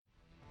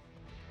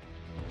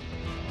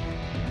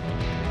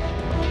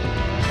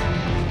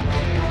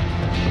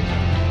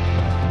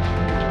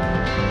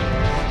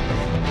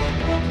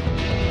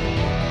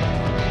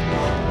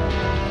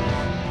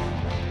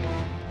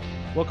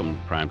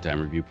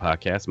Primetime Review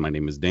Podcast. My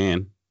name is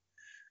Dan.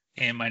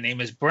 And my name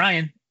is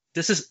Brian.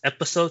 This is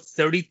episode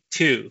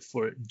 32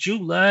 for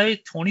July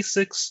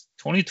 26,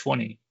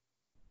 2020.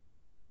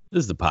 This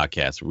is the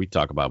podcast where we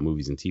talk about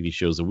movies and TV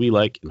shows that we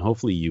like, and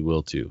hopefully you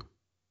will too.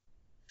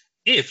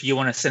 If you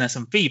want to send us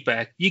some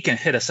feedback, you can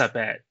hit us up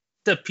at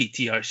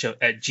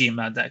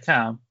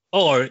theptrshow@gmail.com,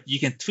 or you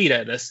can tweet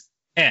at us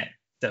at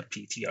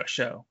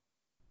theptrshow.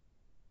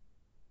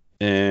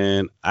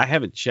 And I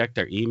haven't checked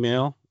our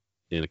email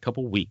in a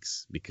couple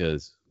weeks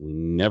because we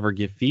never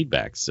get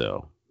feedback.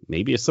 So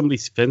maybe if somebody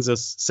sends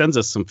us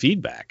some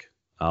feedback,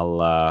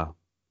 I'll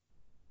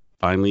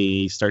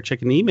finally start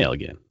checking the email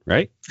again,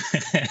 right?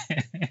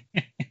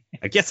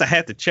 I guess I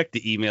had to check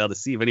the email to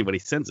see if anybody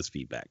sends us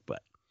feedback,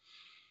 but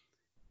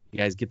you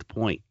guys get the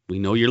point. We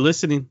know you're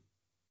listening.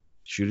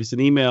 Shoot us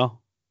an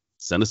email.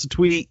 Send us a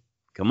tweet.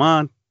 Come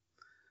on.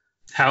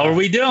 How are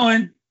we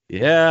doing?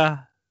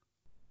 Yeah.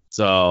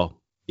 So,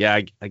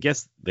 yeah, I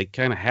guess they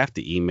kind of have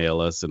to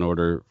email us in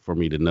order for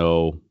me to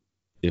know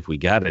if we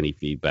got any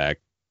feedback.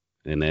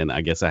 And then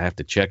I guess I have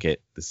to check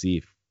it to see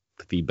if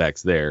the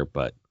feedback's there.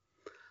 But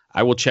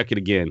I will check it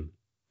again.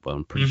 But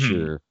I'm pretty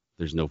sure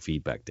there's no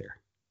feedback there.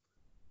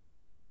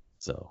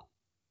 So.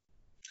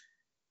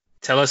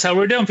 Tell us how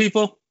we're doing,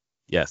 people.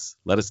 Yes.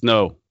 Let us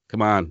know.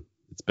 Come on.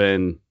 It's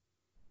been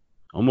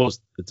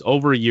it's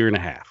over a year and a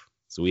half.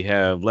 So we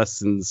have less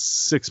than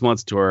 6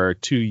 months to our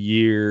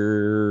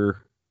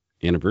 2-year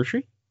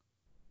anniversary.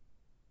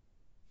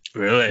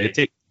 Really?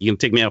 You can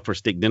take me out for a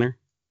steak dinner?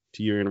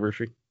 2-year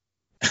anniversary?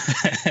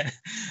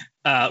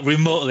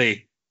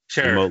 Remotely.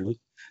 Sure. Remotely?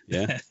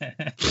 Yeah.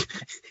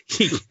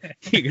 You're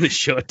going to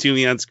show it to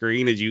me on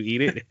screen as you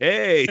eat it?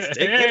 Hey, steak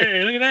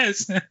dinner. Look at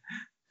this.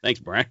 Thanks,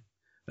 Brian.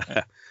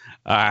 All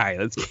right,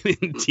 let's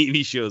get into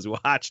TV shows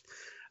watched.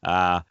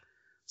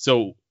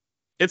 So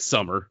it's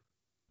summer.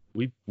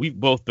 We've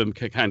both been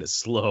kind of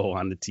slow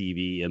on the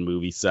TV and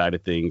movie side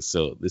of things,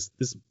 so this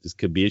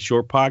could be a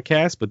short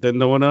podcast. But then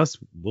knowing us,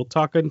 we'll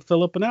talk and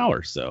fill up an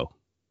hour, so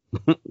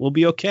we'll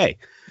be okay.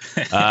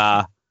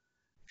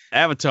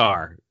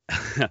 Avatar,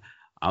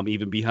 I'm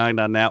even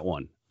behind on that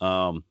one.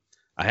 I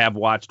have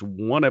watched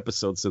one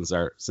episode since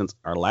our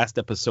last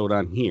episode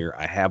on here.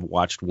 I have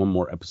watched one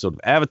more episode of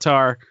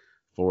Avatar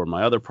for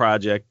my other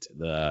project,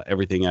 the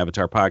Everything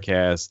Avatar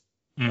podcast.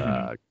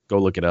 Go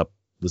look it up,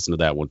 listen to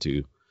that one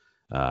too.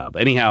 But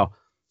anyhow,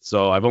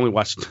 so I've only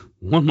watched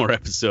one more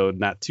episode,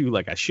 not two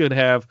like I should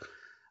have.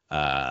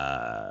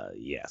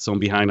 So I'm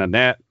behind on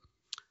that.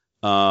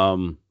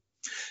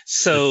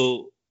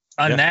 So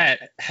on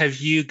that, have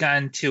you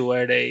gotten to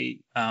where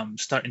they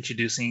start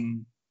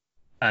introducing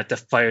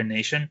the Fire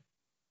Nation?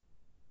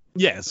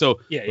 Yeah. So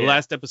the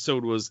last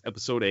episode was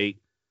episode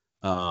 8,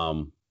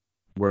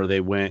 where they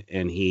went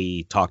and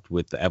he talked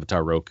with the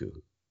Avatar Roku.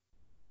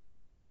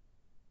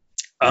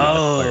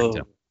 Oh,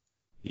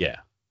 yeah.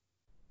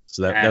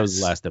 So that was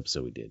the last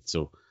episode we did.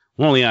 So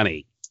we're only on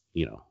 8,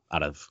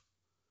 out of,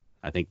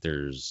 I think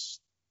there's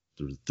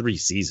 3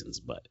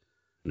 seasons, but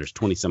there's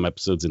 20 some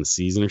episodes in a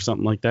season or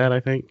something like that, I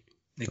think.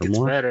 It gets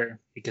better.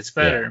 It gets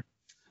better.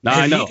 Yeah. No,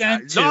 I know.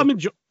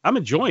 I'm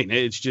enjoying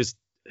it. It's just,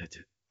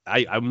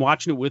 I'm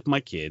watching it with my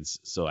kids.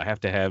 So I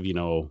have to have,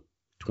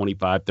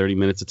 25, 30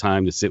 minutes of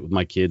time to sit with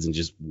my kids and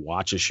just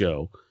watch a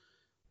show.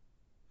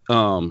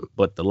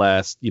 But the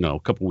last,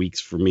 couple weeks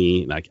for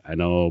me, and I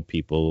know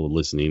people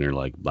listening are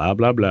like, blah,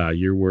 blah, blah,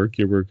 your work.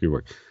 Work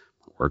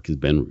has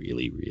been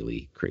really,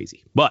 really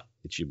crazy, but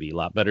it should be a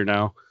lot better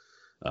now.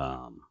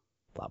 A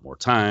lot more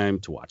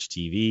time to watch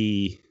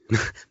TV,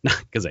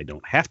 not because I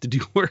don't have to do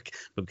work,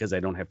 but because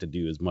I don't have to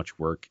do as much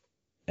work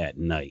at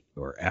night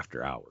or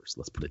after hours.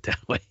 Let's put it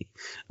that way.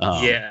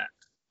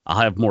 I'll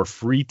have more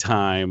free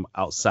time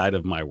outside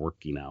of my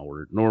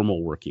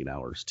normal working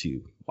hours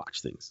to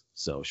watch things.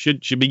 So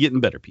should be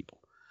getting better, people.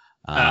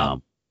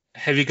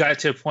 Have you got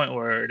to a point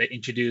where they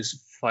introduce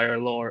Fire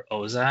Lord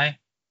Ozai?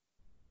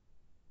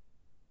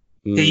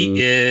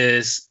 He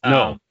is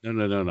no.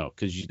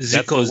 Because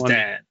Zuko's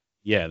dad.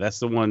 Yeah, that's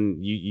the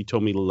one you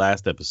told me the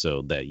last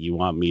episode that you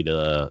want me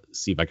to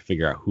see if I can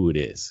figure out who it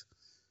is.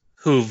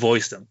 Who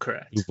voiced him,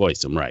 correct? Who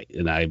voiced him, right.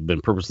 And I've been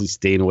purposely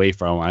staying away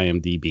from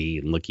IMDb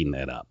and looking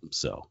that up.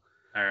 So.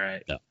 All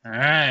right. Yeah. All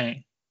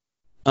right.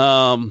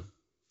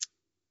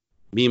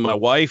 Me and my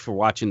wife were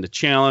watching The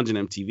Challenge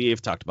and MTV.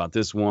 I've talked about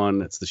this one.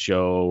 That's the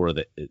show where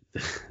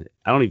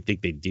I don't even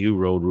think they do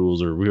Road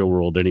Rules or Real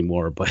World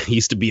anymore, but it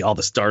used to be all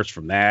the stars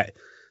from that.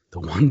 The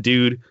one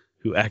dude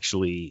who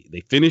actually, they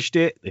finished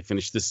it. They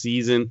finished the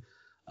season.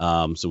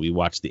 So we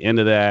watched the end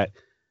of that.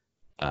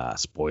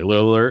 Spoiler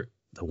alert.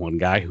 The one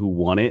guy who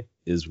won it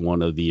is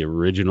one of the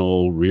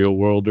original Real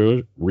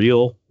Worlder.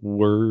 God,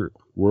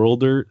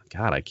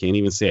 I can't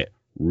even say it.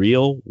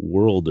 Real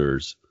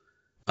Worlders.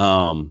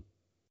 And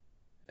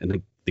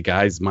the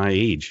guy's my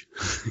age.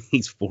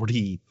 He's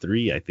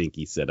 43, I think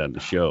he said on the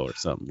show or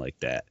something like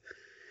that.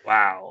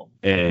 Wow.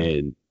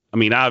 And I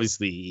mean,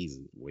 obviously he's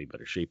in way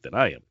better shape than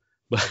I am,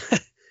 but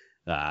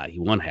he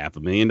won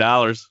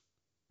 $500,000.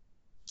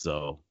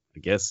 So I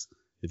guess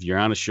if you're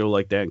on a show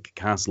like that and can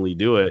constantly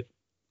do it,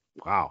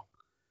 wow.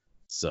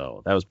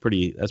 So that's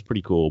pretty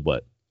cool.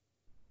 But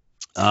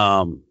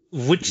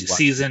Which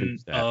season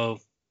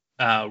of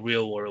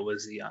Real World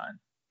was he on?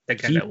 The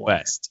guy Key that won.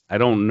 West. I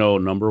don't know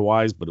number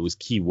wise, but it was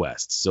Key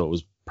West. So it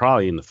was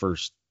probably in the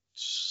first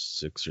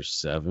 6 or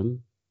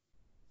 7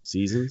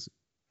 seasons.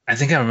 I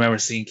think I remember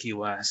seeing Key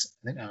West.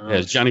 Yeah,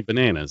 it's Johnny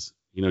Bananas.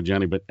 You know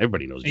Johnny, but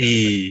everybody knows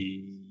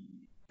Johnny.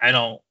 I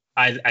don't.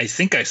 I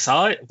think I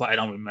saw it, but I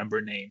don't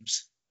remember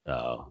names.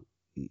 Oh,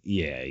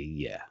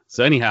 yeah.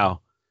 So anyhow,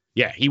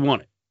 yeah, he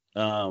won it.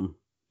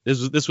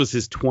 This was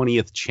his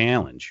 20th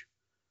challenge.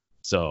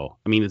 So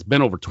I mean, it's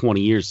been over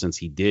 20 years since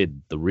he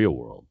did the Real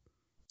World.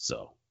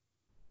 So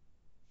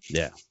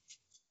yeah.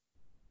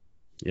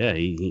 I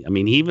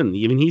mean, even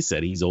he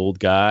said he's old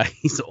guy.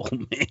 He's the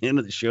old man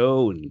of the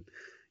show, and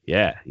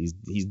yeah,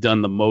 he's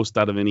done the most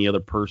out of any other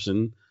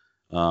person.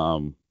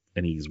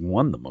 And he's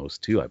won the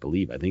most too, I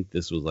believe. I think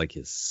this was like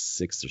his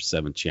 6th or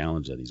 7th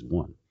challenge that he's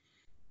won.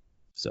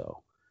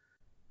 So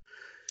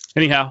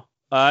anyhow,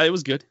 it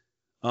was good.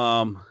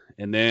 And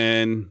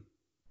then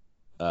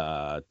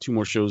 2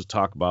 more shows to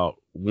talk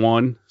about.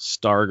 One,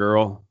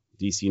 Stargirl,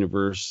 DC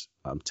Universe.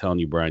 I'm telling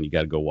you, Brian, you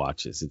got to go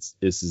watch this.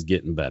 This is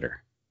getting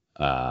better.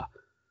 My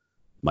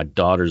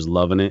daughter's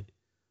loving it.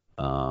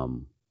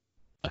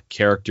 A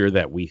character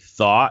that we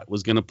thought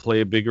was going to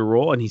play a bigger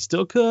role, and he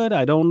still could.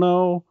 I don't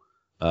know.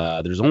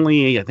 There's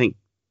only, I think,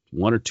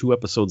 1 or 2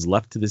 episodes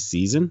left to this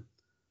season.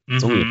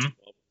 It's only a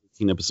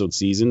 15 episode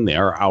season. They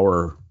are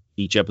hour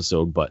each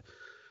episode, but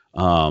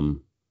one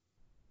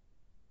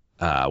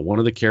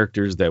of the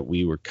characters that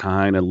we were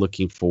kind of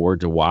looking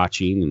forward to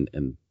watching,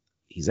 and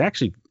he's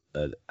actually,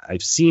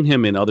 I've seen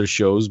him in other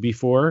shows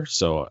before,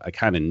 so I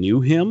kind of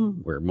knew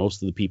him, where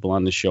most of the people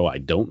on the show I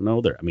don't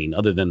know. I mean,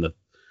 other than the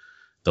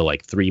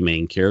like 3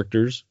 main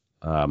characters,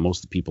 most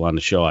of the people on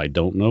the show I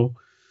don't know.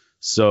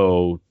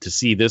 So to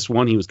see this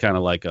one, he was kind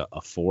of like a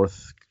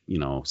 4th,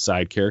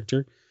 side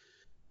character.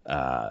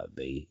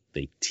 They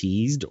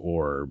teased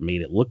or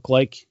made it look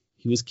like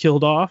he was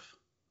killed off.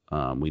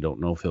 We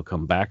don't know if he'll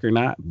come back or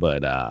not,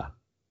 but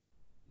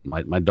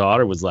my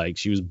daughter was like,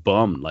 she was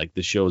bummed, like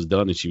the show's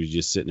done, and she was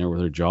just sitting there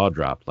with her jaw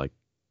dropped, like,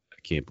 I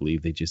can't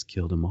believe they just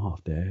killed him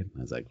off, Dad.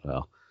 I was like,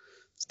 well,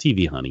 it's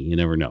TV, honey. You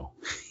never know.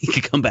 He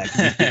could come back.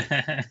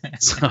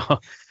 So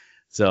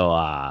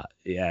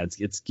yeah,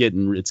 it's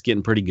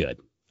getting pretty good.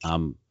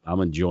 I'm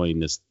enjoying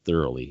this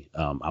thoroughly.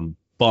 I'm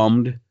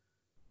bummed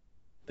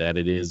that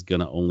it is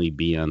gonna only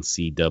be on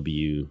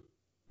CW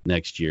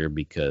next year,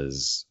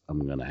 because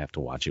I'm gonna have to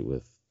watch it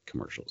with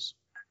commercials.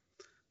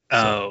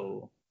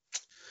 So,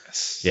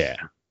 yeah.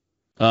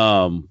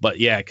 But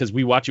yeah, because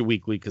we watch it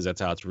weekly, because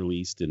that's how it's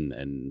released,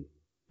 and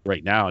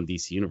right now in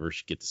DC Universe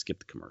you get to skip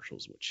the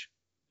commercials, which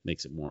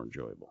makes it more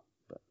enjoyable.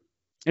 But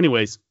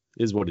anyways,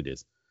 is what it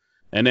is.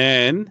 And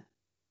then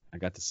I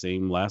got the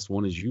same last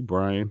one as you,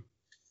 Brian.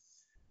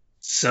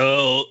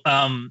 So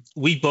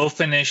we both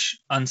finished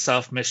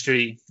Unsolved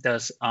Mystery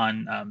that's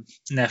on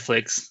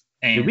Netflix.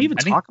 And did we even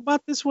talk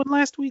about this one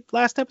last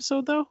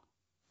episode though?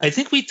 I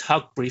think we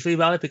talked briefly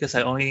about it, because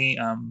I only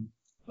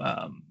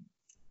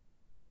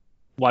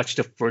watched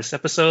the first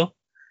episode.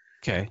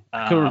 Okay.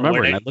 I couldn't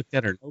remember, and I looked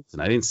at our notes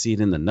and I didn't see it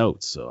in the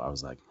notes, so I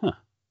was like, huh.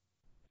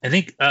 I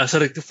think so.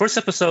 The first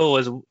episode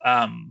was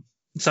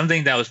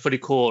something that was pretty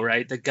cool,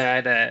 right? The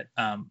guy that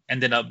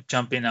ended up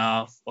jumping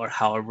off, or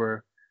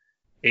however,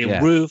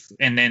 a roof,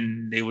 and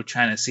then they were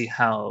trying to see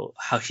how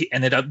he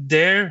ended up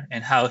there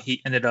and how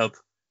he ended up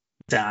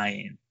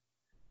dying.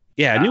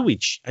 Yeah, I knew we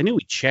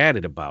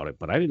chatted about it,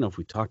 but I didn't know if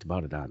we talked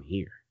about it on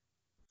here.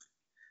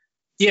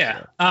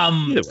 Yeah.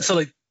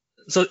 So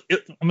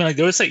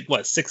there was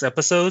like 6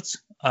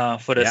 episodes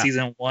for the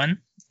season 1,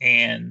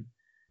 and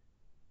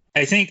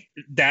I think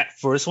that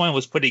first one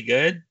was pretty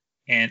good,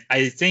 and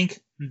I think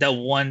the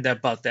one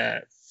about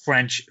that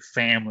French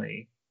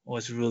family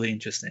was really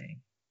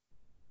interesting.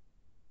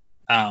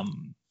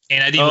 And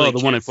I didn't really the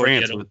one in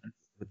France with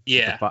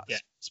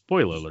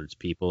spoiler alerts,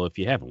 people. If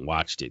you haven't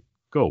watched it,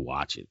 go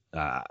watch it.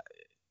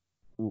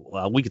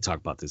 Well, we could talk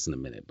about this in a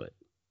minute, but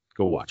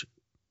go watch it.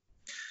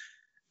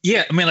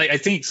 Yeah, I mean, I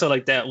think so.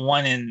 Like that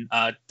one in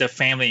the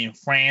family in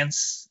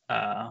France.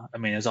 I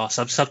mean, it's all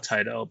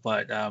subtitle,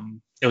 but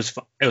it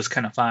was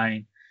kind of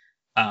fine.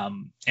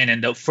 And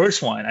then the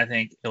first one, I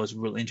think it was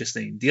really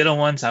interesting. The other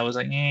ones, I was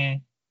like,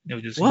 it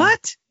was just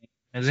what?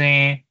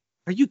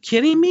 Are you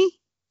kidding me?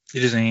 It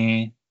just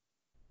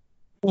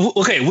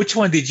okay. Which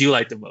one did you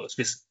like the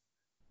most?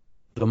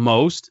 The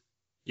most?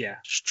 Yeah.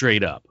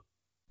 Straight up,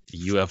 the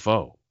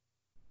UFO.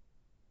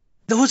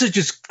 Those are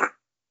just.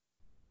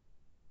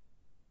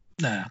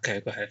 Nah,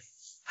 okay, go ahead.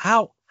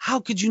 How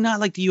could you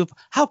not like the UFO?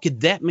 How could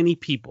that many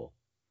people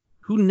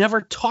who never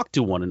talk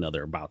to one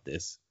another about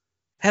this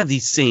have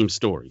these same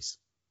stories?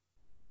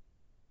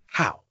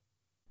 How?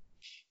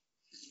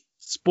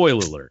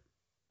 Spoiler alert.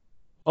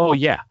 Oh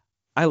yeah,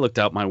 I looked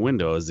out my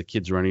window as the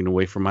kid's running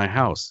away from my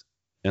house,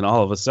 and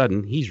all of a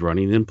sudden he's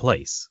running in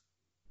place,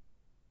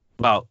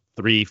 about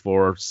 3,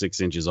 4,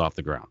 6 inches off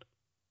the ground.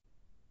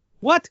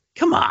 What?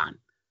 Come on.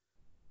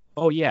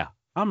 Oh yeah,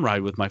 I'm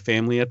riding with my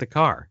family at the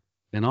car,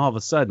 and all of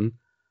a sudden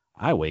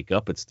I wake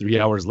up, it's 3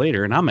 hours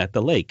later, and I'm at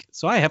the lake,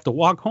 so I have to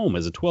walk home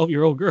as a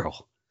 12-year-old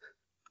girl.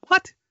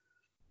 What?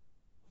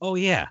 Oh,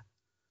 yeah.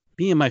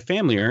 Me and my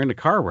family are in a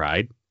car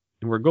ride,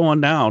 and we're going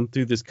down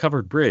through this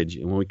covered bridge.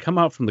 And when we come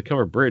out from the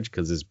covered bridge,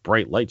 because this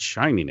bright light's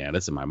shining at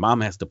us, and my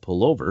mom has to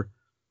pull over,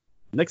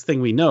 next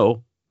thing we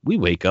know, we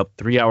wake up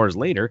 3 hours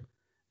later,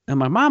 and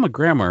my mom and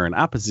grandma are in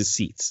opposite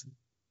seats.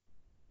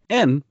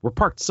 And we're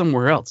parked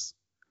somewhere else.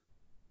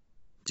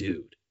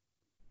 Dude,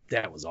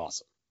 that was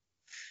awesome.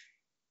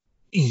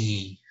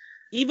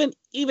 Even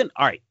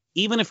all right,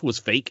 even if it was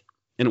fake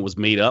and it was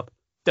made up,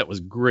 that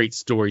was great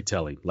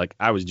storytelling. Like,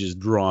 I was just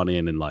drawn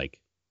in and like,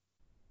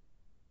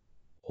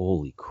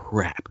 holy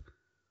crap.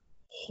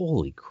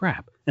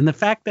 And the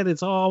fact that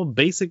it's all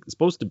basic,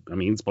 supposed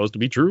to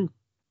be true.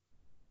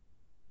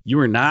 You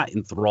were not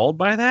enthralled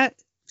by that?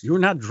 You were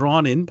not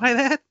drawn in by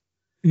that?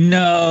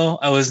 No,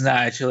 I was not,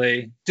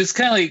 actually. Just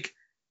kind of like,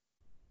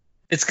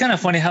 it's kind of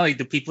funny how like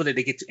the people that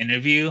they get to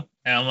interview,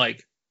 and I'm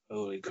like,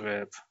 holy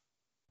crap.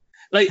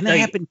 Like, and that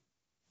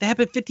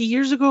happened 50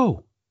 years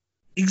ago.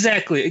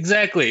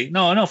 Exactly.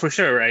 No, for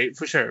sure, right?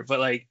 For sure. But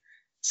like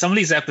some of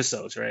these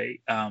episodes,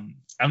 right? I'm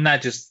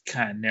not just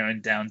kind of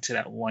narrowing down to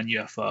that one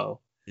UFO.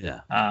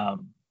 Yeah.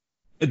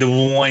 The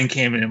one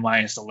came into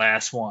mind is the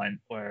last one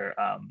where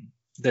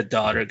the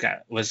daughter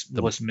was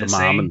missing. The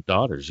mom and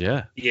daughters,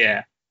 yeah.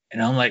 Yeah.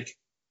 And I'm like,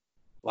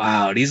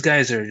 wow, these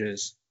guys are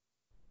just.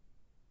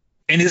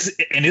 And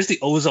it's the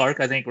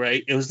Ozark, I think,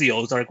 right? It was the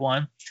Ozark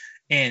one,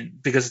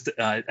 and because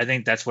I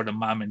think that's where the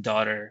mom and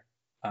daughter,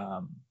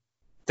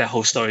 that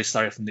whole story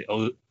started from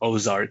the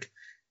Ozark,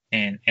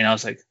 and I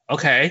was like,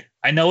 okay,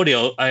 I know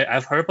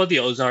I've heard about the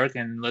Ozark,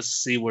 and let's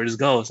see where this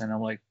goes. And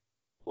I'm like,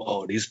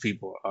 whoa, these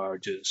people are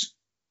just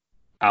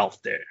out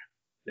there.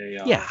 They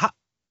are. Yeah,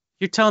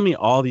 you're telling me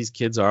all these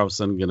kids are all of a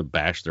sudden gonna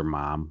bash their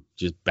mom?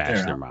 Just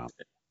bash their mom?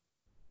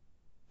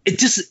 It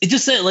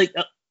just said like,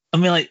 I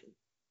mean, like.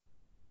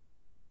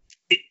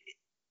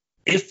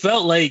 It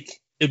felt like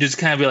it just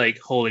kind of be like,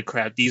 holy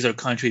crap, these are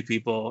country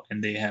people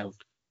and they have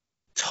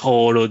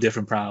total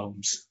different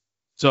problems.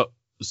 So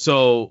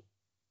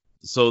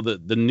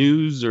the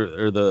news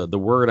or the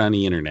word on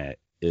the internet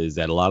is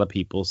that a lot of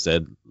people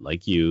said,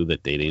 like you,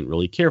 that they didn't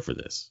really care for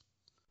this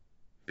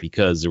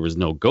because there was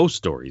no ghost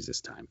stories this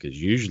time. Because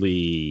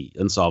usually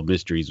Unsolved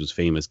Mysteries was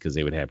famous because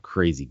they would have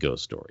crazy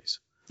ghost stories,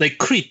 like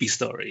creepy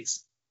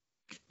stories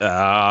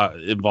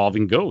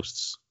involving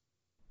ghosts.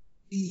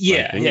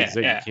 Yeah, that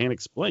you can't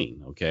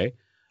explain. Okay.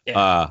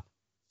 Yeah.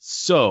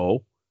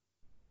 So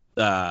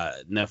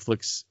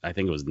Netflix, I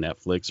think it was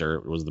Netflix, or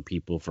it was the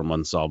people from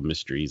Unsolved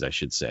Mysteries, I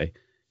should say,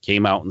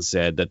 came out and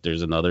said that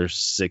there's another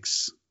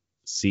six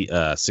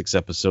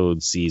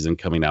episode season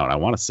coming out. I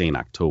want to say in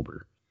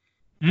October.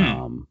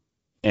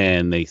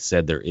 And they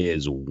said there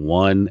is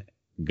one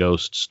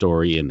ghost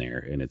story in there,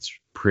 and it's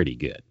pretty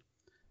good.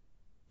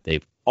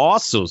 They've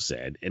also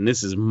said, and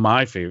this is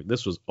my favorite,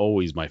 this was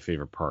always my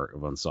favorite part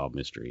of Unsolved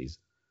Mysteries.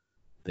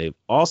 They've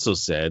also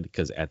said,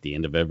 because at the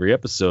end of every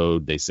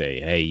episode, they say,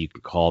 hey, you can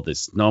call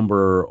this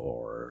number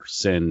or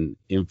send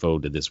info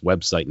to this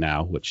website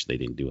now, which they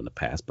didn't do in the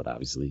past, but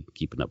obviously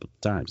keeping up with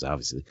the times,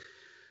 obviously.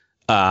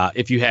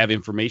 If you have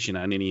information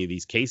on any of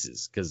these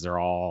cases, because they're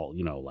all,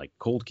 like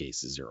cold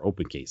cases or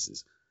open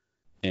cases.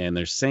 And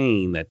they're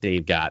saying that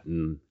they've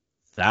gotten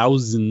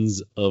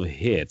thousands of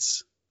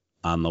hits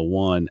on the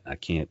one, I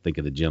can't think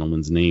of the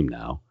gentleman's name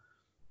now,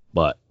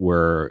 but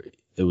where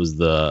it was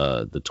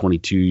the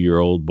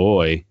 22-year-old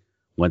boy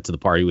went to the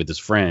party with his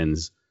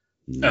friends,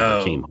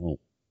 never came home.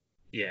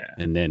 Yeah.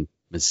 And then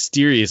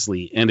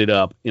mysteriously ended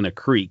up in a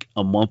creek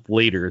a month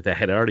later that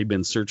had already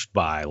been searched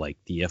by like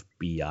the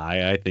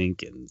FBI, I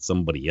think, and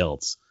somebody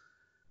else.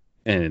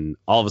 And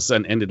all of a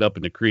sudden ended up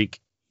in the creek,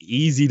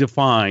 easy to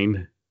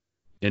find,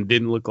 and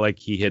didn't look like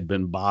he had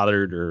been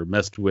bothered or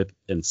messed with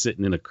and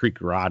sitting in a creek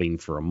rotting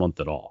for a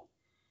month at all.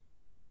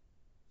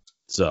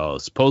 So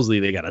supposedly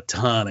they got a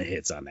ton of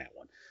hits on that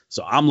one.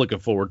 So I'm looking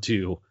forward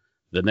to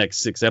the next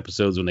 6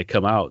 episodes when they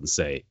come out and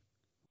say,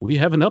 we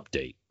have an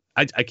update.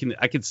 I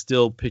can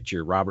still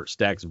picture Robert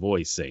Stack's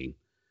voice saying,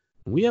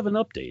 we have an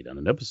update on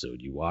an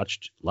episode you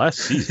watched last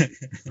season.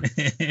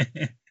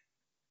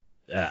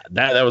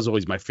 That was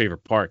always my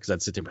favorite part, because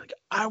I'd sit there and be like,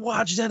 I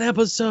watched that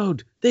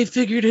episode. They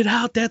figured it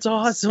out. That's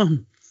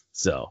awesome.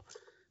 So,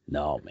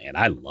 no, man,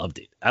 I loved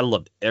it. I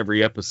loved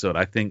every episode.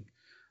 I'm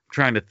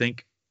trying to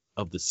think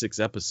of the 6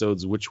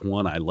 episodes, which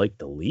one I liked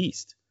the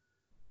least.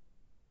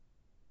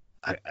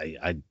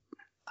 I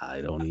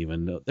don't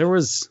even know.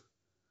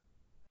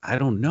 I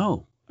don't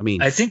know. I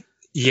mean, I think,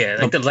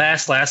 like the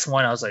last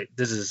one, I was like,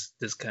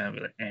 this kind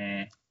of like,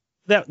 eh.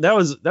 That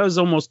was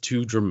almost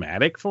too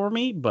dramatic for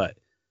me, but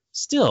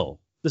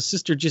still, the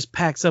sister just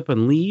packs up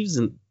and leaves,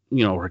 and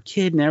her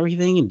kid and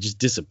everything, and just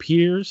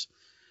disappears.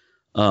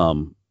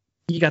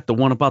 You got the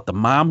one about the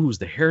mom who's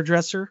the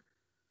hairdresser,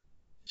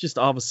 just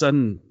all of a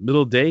sudden,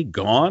 middle of the day,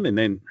 gone, and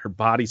then her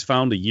body's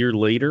found a year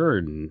later,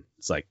 and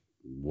it's like,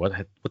 what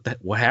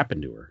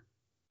happened to her?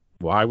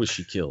 Why was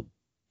she killed?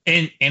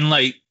 And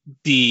like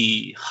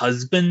the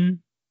husband,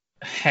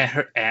 had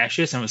her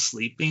ashes and was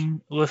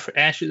sleeping with her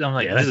ashes. I'm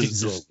like, yeah, this that is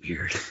dude's a just. little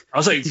weird. I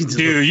was like,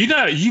 dude,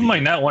 you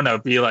might not want to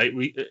be like,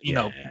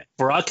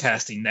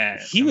 broadcasting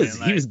that. He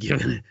was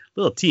giving a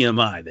little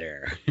TMI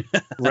there,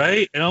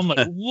 right? And I'm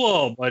like,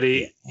 whoa,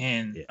 buddy. Yeah.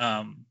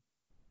 And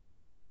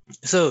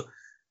so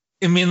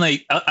I mean,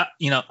 like,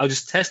 I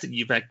just tested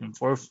you back and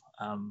forth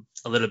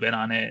a little bit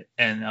on it,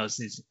 and I was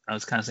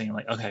kind of saying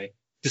like, okay,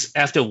 just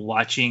after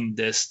watching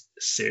this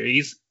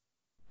series,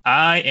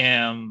 I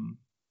am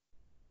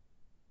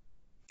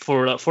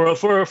for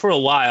a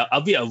while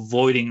I'll be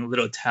avoiding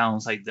little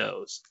towns like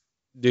those,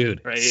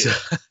 dude. right?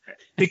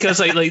 Because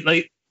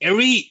like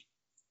every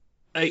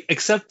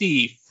except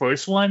the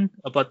first one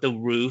about the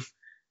roof,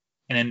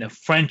 and then the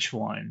French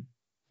one,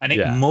 I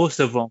think most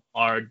of them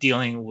are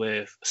dealing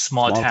with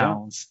small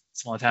towns,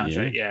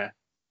 right? Yeah,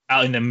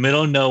 out in the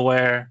middle of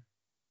nowhere,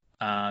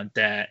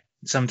 that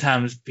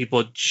sometimes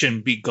people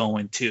shouldn't be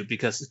going to,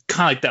 because it's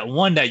kind of like that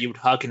one that you were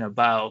talking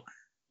about,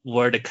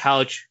 where the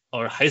college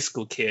or high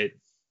school kid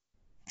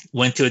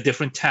went to a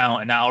different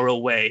town an hour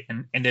away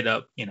and ended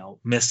up,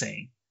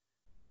 missing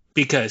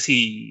because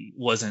he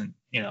wasn't,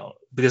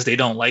 because they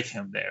don't like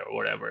him there or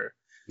whatever.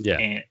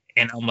 Yeah.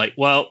 And I'm like,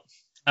 well,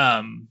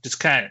 just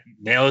kind of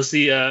nails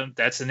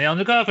that's the nail in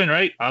the coffin,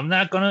 right? I'm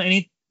not going to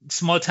any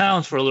small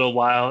towns for a little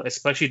while,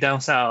 especially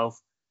down south.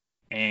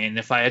 And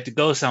if I had to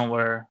go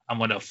somewhere, I'm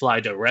going to fly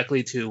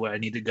directly to where I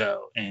need to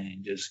go,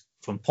 and just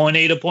from point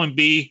A to point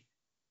B,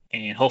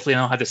 and hopefully I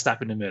don't have to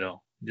stop in the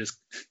middle. Just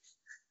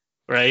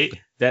right.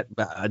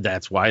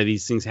 That's why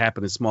these things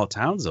happen in small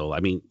towns, though.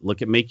 I mean,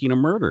 look at Making a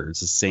Murder. It's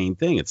the same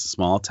thing. It's a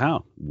small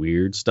town.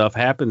 Weird stuff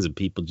happens, and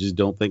people just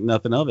don't think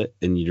nothing of it.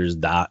 And there's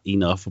not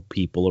enough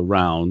people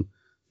around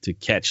to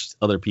catch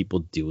other people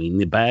doing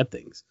the bad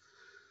things.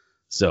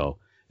 So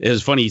it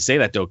was funny you say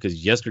that, though,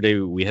 because yesterday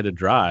we had to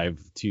drive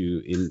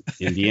to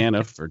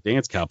Indiana for a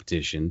dance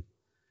competition,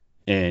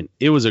 and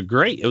it was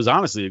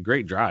honestly a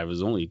great drive. It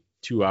was only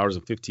 2 hours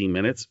and 15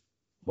 minutes,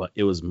 but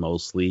it was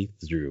mostly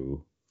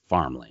through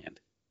farmland.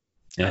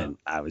 And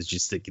I was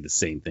just thinking the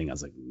same thing. I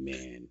was like,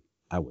 man,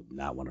 I would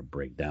not want to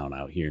break down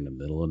out here in the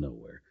middle of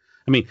nowhere.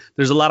 I mean,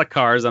 there's a lot of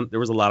cars. There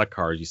was a lot of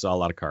cars. You saw a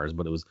lot of cars,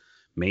 but it was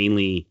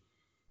mainly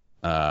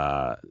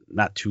not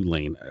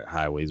 2-lane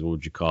highways. What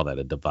would you call that?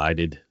 A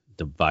divided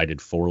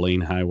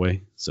 4-lane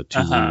highway. So 2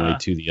 one way,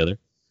 2 the other.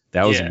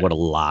 That was what a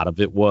lot of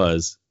it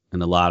was.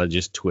 And a lot of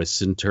just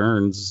twists and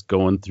turns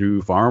going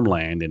through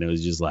farmland. And it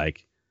was just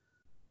like,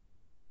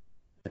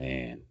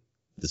 man,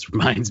 this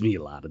reminds me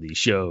a lot of these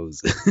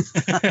shows.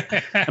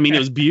 I mean, it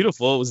was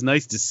beautiful. It was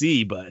nice to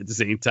see, but at the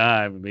same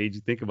time, it made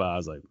you think about it. I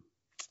was like,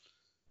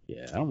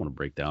 yeah, I don't want to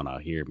break down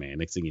out here, man.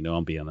 Next thing you know,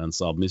 I'm being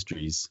Unsolved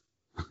Mysteries.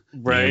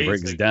 Right.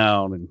 Breaks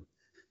down, and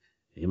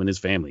him and his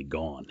family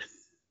gone.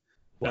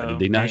 Why did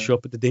they not show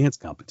up at the dance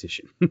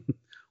competition?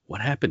 What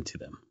happened to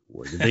them?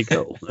 Where did they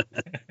go?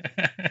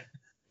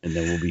 And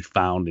then we'll be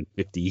found in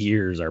 50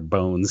 years, our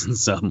bones in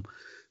some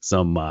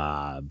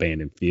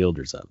abandoned field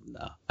or something.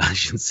 No, I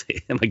shouldn't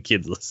say it. My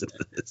kids listen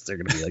to this. They're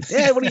going to be like,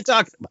 hey, what are you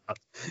talking about?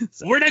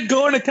 So, we're not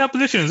going to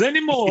competitions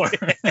anymore.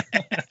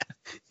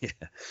 Yeah.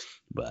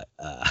 But,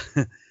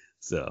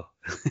 so,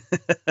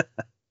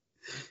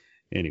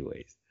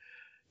 anyways.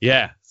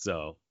 Yeah.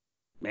 So,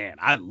 man,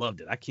 I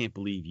loved it. I can't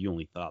believe you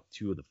only thought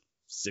 2 of the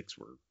 6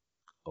 were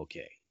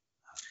okay.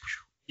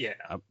 Yeah.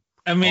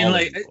 I mean,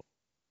 like,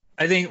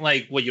 I think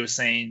like what you were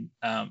saying,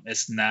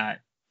 is not,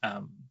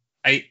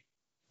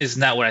 is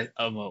not what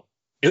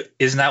it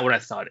is not what I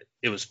thought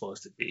it was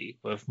supposed to be,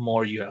 with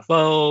more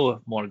UFO,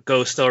 with more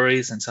ghost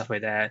stories and stuff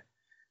like that.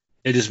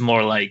 It is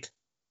more like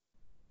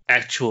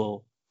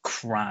actual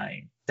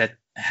crime that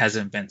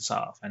hasn't been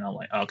solved. And I'm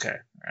like, okay,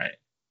 all right.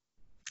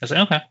 I was like,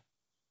 okay.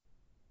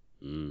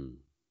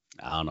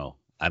 I don't know.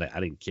 I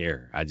didn't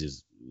care. I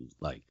just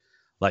like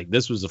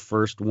this was the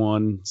first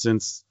one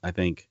since I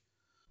think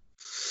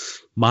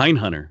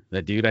Mindhunter.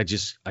 That dude,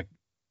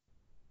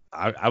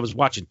 I was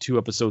watching 2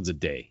 episodes a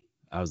day.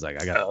 I was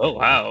like,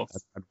 wow.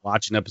 I'd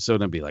watch an episode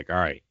and I'd be like, all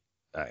right,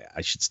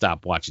 I should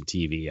stop watching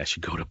TV. I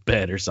should go to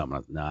bed or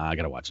something. Nah, I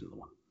got to watch another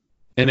one.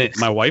 And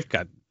my wife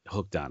got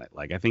hooked on it.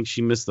 Like, I think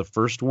she missed the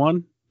first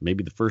one,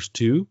 maybe the first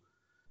 2.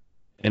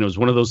 And it was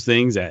one of those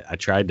things that I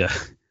tried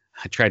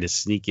to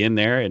sneak in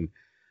there, and,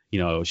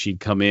 she'd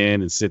come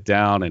in and sit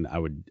down, and I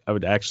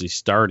would actually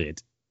start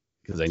it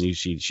because I knew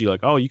she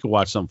like, oh, you can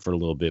watch something for a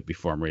little bit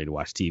before I'm ready to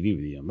watch TV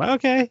with you. I'm like,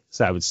 okay.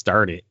 So I would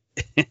start it.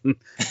 And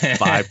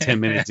 5-10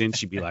 minutes in,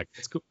 she'd be like,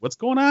 what's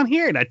going on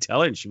here? And I'd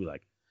tell her, and she'd be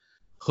like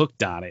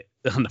hooked on it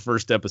on the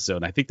first episode.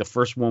 And I think the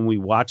first one we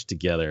watched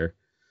together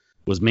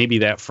was maybe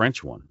that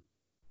French one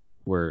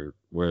where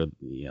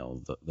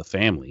the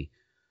family,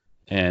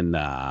 and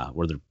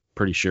where they're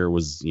pretty sure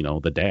was,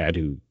 the dad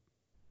who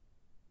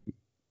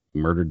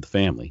murdered the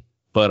family.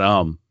 But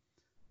I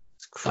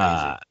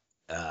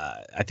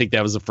think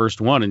that was the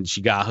first one, and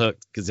she got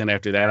hooked, because then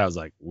after that I was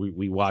like,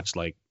 we watched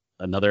like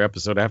another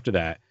episode after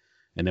that.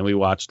 And then we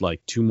watched like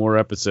 2 more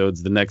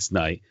episodes the next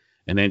night.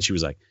 And then she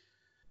was like,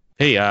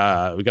 hey,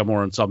 we got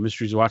more Unsolved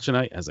Mysteries to watch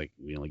tonight. I was like,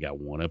 we only got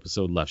 1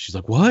 episode left. She's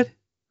like, what?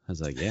 I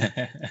was like,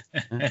 yeah.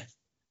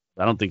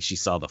 I don't think she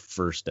saw the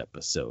first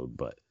episode,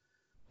 but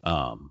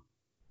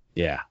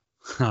yeah.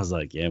 I was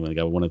like, yeah, we only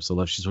got one episode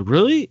left. She's like,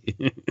 really?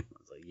 I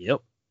was like,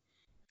 yep.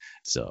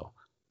 So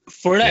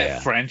for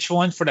that French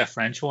one,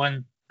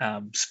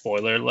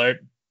 spoiler alert.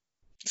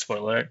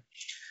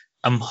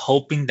 I'm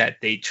hoping that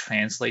they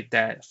translate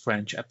that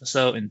French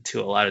episode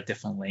into a lot of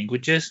different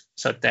languages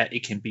so that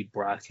it can be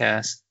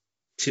broadcast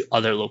to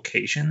other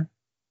locations,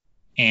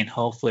 and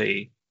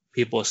hopefully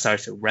people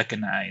start to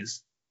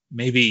recognize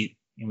maybe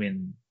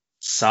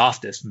solve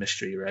this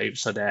mystery, right?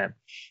 So that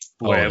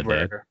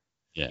wherever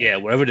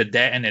the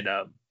dad ended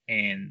up,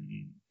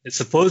 and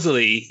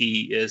supposedly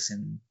he is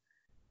in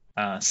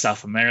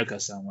South America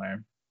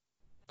somewhere.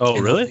 Oh,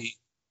 really?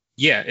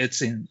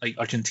 It's in like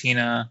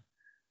Argentina,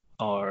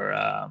 or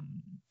I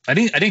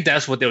think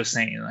that's what they were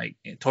saying. Like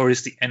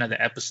towards the end of the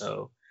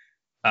episode,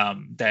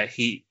 that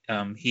he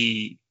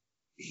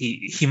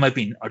might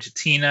be in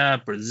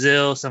Argentina,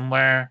 Brazil,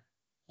 somewhere,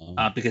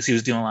 because he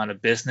was doing a lot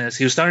of business.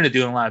 He was starting to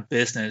do a lot of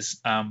business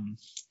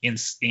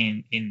in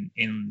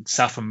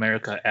South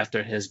America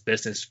after his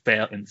business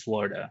failed in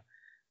Florida.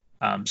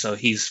 So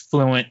he's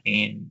fluent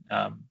in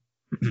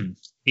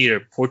either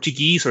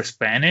Portuguese or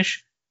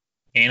Spanish,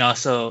 and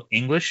also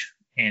English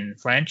and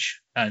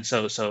French. And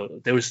so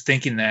they was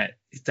thinking that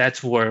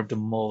that's where the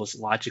most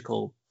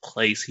logical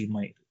place he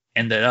might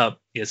end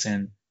up is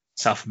in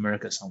South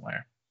America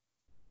somewhere.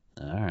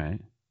 All right.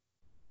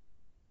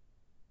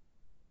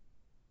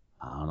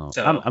 I don't know.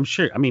 So, I'm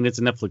sure. I mean, it's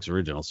a Netflix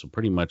original, so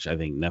pretty much I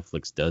think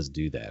Netflix does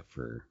do that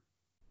for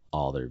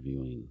all their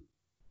viewing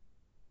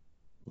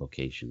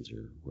locations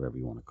or whatever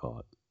you want to call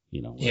it.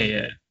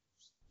 Yeah.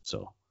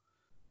 So,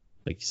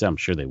 like you said, I'm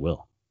sure they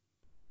will.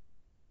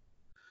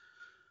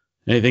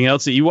 Anything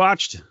else that you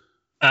watched?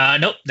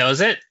 Nope, that was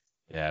it.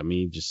 Yeah,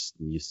 me just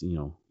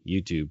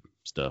YouTube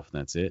stuff.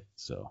 That's it.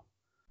 So,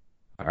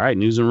 all right,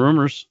 news and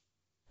rumors.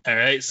 All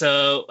right,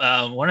 so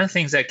one of the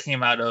things that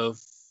came out of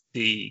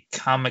the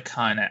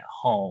Comic-Con at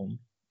home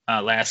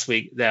last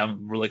week that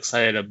I'm really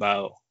excited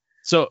about.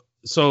 So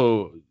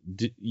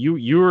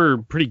you were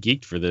pretty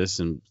geeked for this,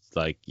 and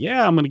like,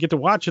 yeah, I'm gonna get to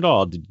watch it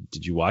all.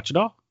 Did you watch it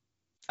all?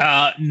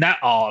 Not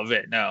all of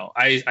it. No,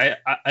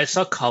 I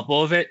saw a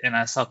couple of it, and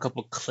I saw a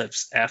couple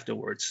clips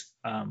afterwards.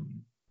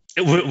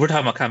 We're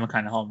talking about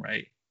Comic-Con at home,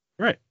 right?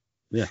 Right.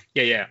 Yeah.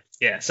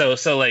 Yeah. So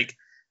like,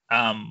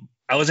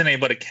 I wasn't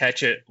able to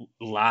catch it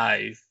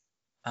live,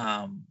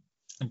 but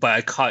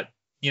I caught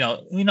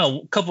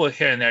a couple of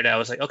here and there that I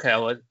was like, okay,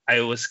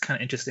 I was kind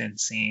of interested in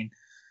seeing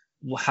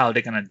how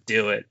they're gonna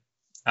do it.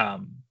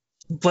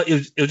 But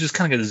it was just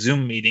kind of like a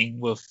Zoom meeting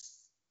with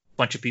a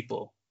bunch of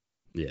people.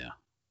 Yeah.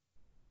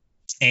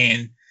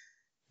 And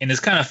it's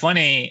kind of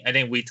funny. I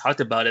think we talked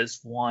about it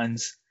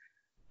once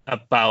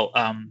about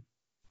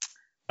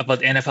the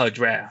NFL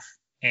draft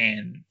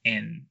and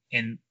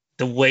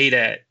the way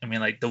that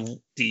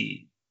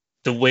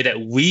the way that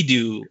we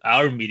do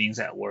our meetings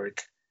at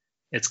work.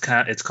 It's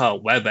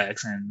called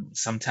WebEx, and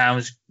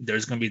sometimes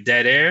there's gonna be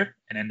dead air,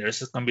 and then there's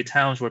just gonna be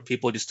times where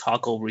people just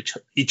talk over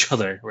each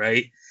other,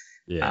 right?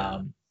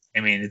 Yeah.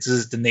 It's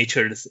just the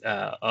nature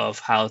of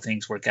how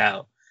things work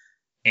out.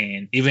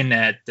 And even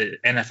at the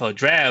NFL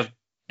draft,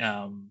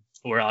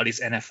 where all these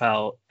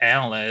NFL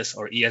analysts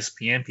or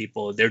ESPN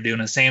people, they're doing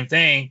the same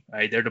thing,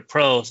 right? They're the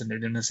pros and they're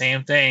doing the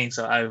same thing.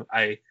 So I'm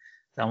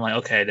like,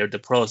 okay, they're the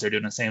pros, they're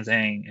doing the same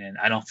thing, and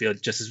I don't feel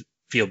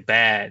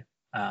bad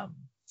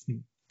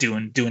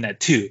doing that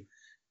too.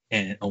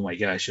 And oh my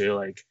gosh, you're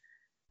like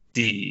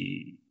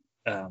the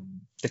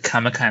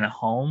Comic-Con at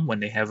home when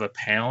they have a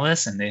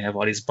panelist and they have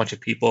all these bunch of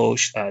people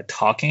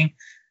talking.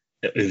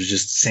 It was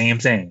just the same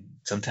thing.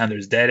 Sometimes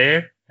there's dead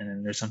air,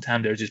 and then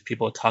sometimes there's just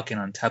people talking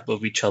on top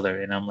of each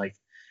other. And I'm like,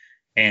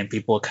 and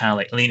people are kind of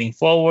like leaning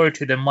forward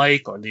to the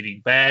mic or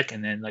leaning back,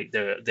 and then like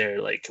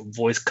their like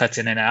voice cuts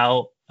in and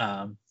out.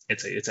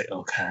 It's like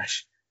oh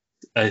gosh,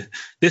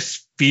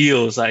 this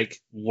feels like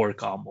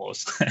work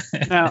almost.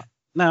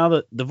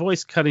 Now the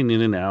voice cutting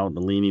in and out,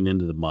 the leaning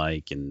into the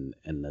mic, and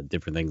the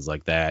different things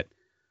like that.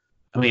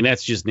 I mean,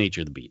 that's just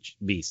nature of the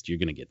beast. You're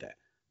gonna get that,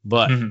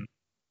 but. Mm-hmm.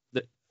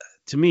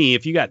 To me,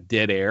 if you got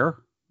dead air,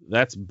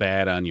 that's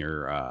bad on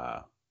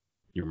your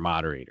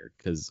moderator,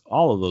 because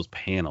all of those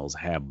panels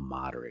have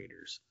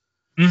moderators.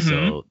 Mm-hmm.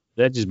 So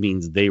that just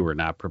means they were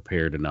not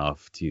prepared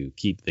enough to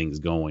keep things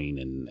going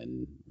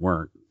and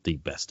weren't the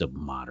best of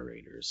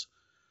moderators.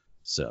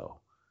 So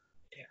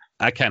yeah,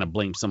 I kind of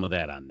blame some of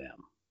that on them.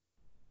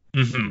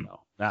 Mm-hmm.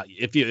 Now,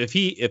 if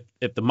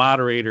the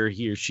moderator,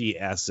 he or she,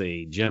 asks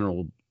a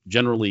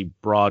generally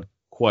broad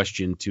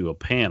question to a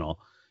panel,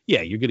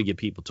 yeah, you're going to get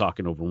people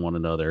talking over one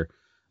another.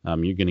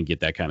 You're going to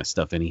get that kind of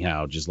stuff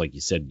anyhow, just like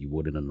you said you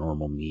would in a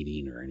normal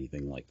meeting or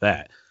anything like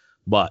that.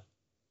 But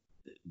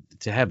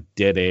to have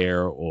dead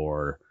air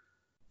or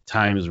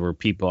times where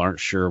people aren't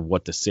sure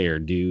what to say or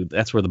do,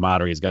 that's where the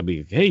moderator's got to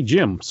be, hey,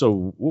 Jim,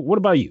 so what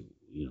about you?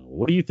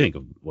 What do you think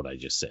of what I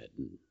just said?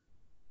 And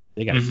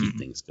they got to keep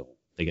things going.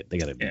 They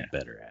got to be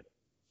better at it.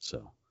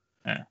 So,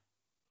 yeah.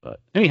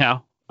 But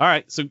anyhow, All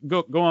right, so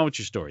go on with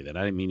your story then.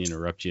 I didn't mean to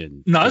interrupt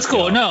you. No, it's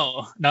cool.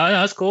 No,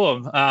 it's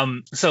cool.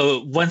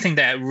 So one thing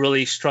that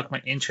really struck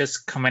my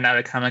interest coming out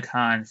of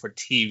Comic-Con for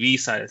TV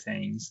side of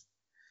things,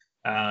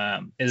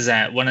 is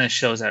that one of the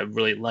shows I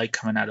really liked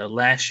coming out of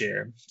last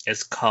year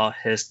is called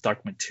His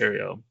Dark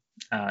Material.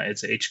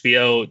 It's an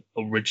HBO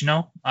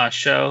original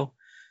show,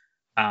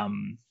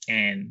 and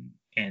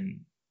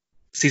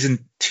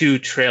season 2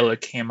 trailer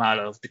came out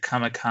of the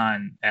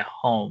Comic-Con at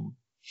home,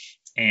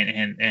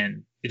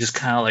 and it just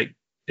kind of like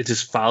it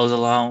just follows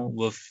along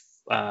with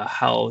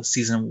how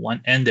season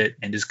 1 ended,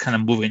 and just kind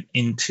of moving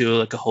into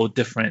like a whole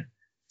different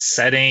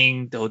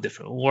setting, the whole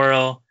different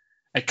world.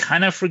 I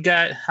kind of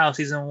forgot how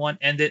season 1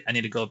 ended. I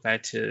need to go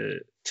back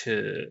to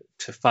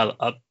follow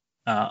up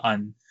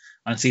on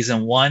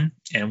season 1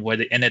 and where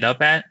they ended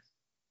up at.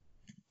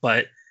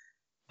 But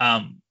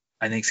I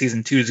think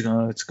season 2 is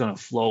gonna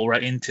flow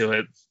right into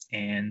it,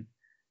 and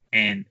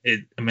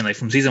it. I mean, like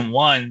from season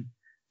 1,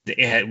 it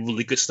had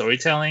really good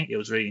storytelling. It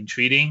was very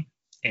intriguing,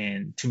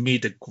 and to me,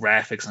 the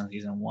graphics on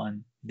season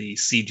 1, the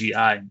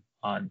CGI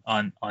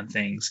on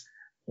things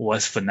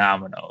was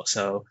phenomenal.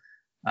 So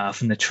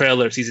from the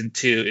trailer of season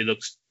 2, it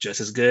looks just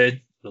as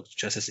good, looks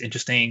just as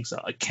interesting. So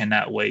I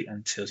cannot wait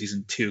until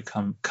season 2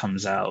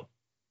 comes out.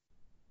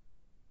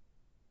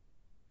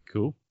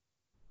 Cool,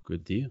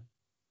 good deal.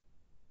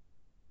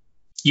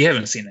 You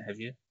haven't seen it, have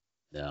you?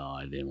 No,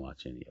 I didn't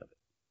watch any of it.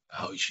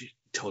 Oh, you should.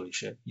 You totally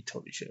should. You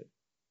totally should.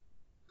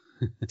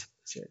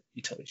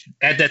 You totally should.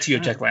 Add that to your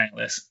Jack Ryan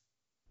list.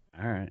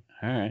 All right.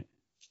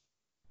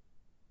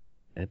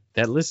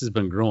 That list has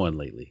been growing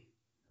lately.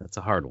 That's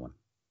a hard one.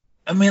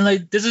 I mean,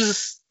 like this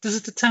is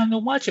the time to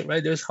watch it,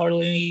 right? There's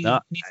hardly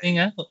anything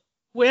out.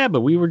 Well, yeah,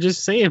 but we were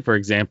just saying, for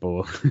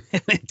example,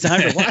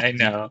 time to watch. I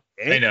know.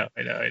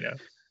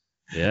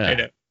 Yeah. I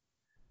know.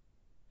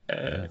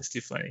 It's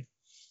too funny.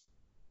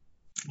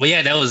 Well,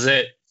 yeah, that was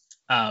it.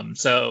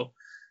 So,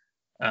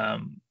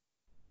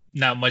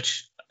 not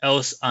much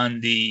else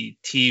on the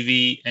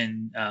TV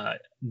and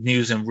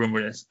news and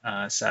rumors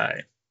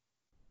side.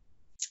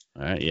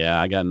 All right, yeah,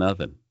 I got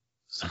nothing.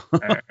 So.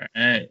 All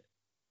right.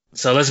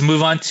 So let's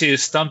move on to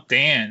Stump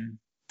Dan.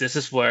 This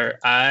is where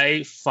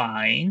I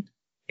find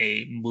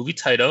a movie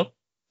title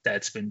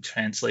that's been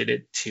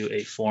translated to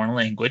a foreign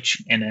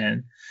language and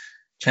then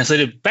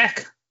translated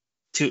back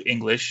to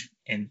English.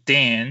 And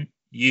Dan,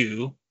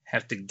 you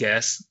have to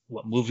guess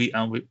what movie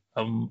I'm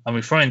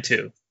referring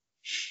to.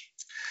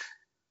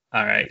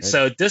 All right. Okay.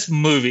 So this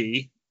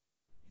movie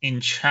in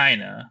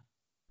China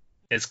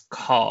is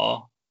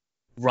called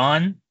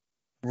Run,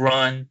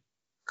 Run,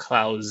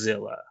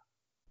 Cloudzilla.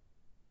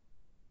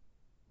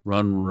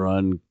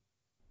 Run,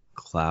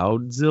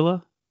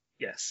 Cloudzilla?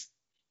 Yes.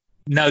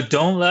 Now,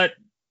 don't let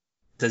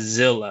the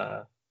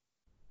Zilla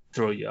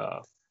throw you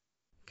off.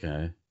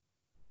 Okay.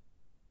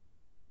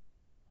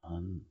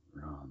 Run.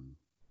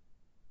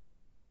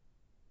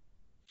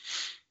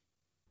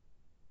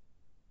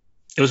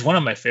 It was one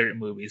of my favorite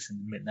movies in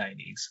the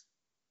mid-90s.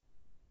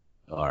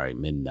 All right,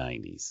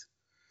 mid-90s.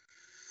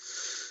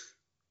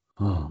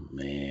 Oh,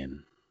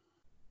 man.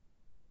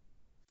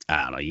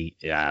 I don't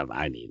know.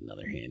 I need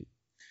another hint.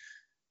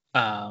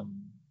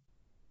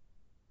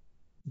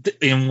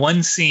 In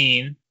one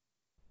scene,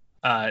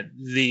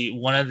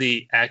 one of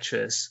the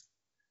actress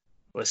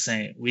was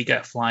saying, "We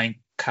got flying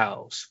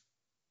cows."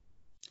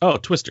 Oh,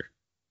 Twister.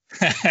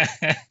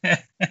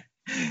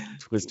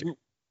 Twister.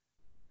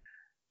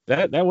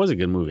 That was a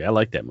good movie. I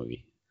like that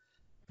movie.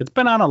 It's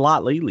been on a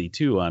lot lately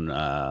too, on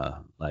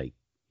like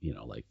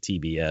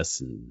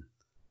TBS and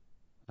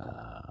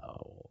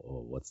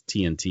what's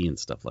TNT and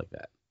stuff like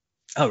that.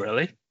 Oh,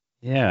 really?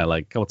 Yeah,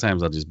 like a couple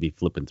times I'll just be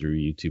flipping through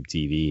YouTube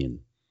TV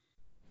and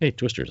hey,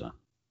 Twister's on.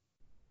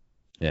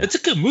 Yeah, it's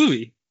a good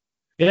movie.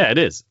 Yeah, it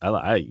is. I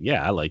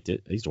liked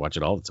it. I used to watch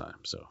it all the time.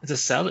 So it's a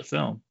solid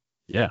film.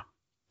 Yeah,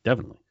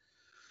 definitely.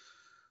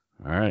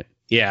 All right.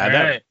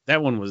 Yeah,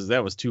 that one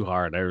was too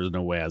hard. There was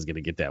no way I was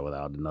gonna get that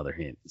without another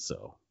hint.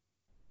 So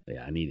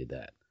yeah, I needed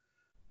that.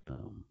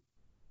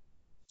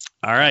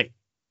 All right,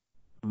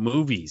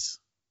 movies.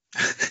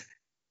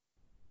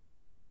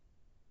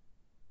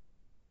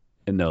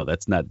 And no,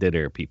 that's not Dead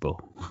Air,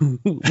 people.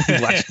 We've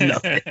watched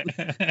nothing.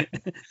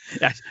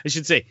 I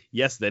should say,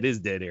 yes, that is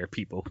Dead Air,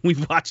 people.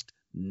 We've watched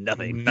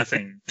nothing.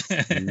 Nothing.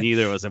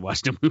 Neither of us have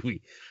watched a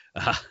movie.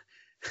 All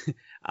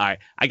right,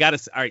 all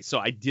right, so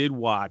I did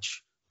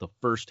watch the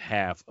first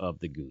half of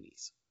The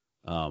Goonies.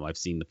 I've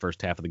seen the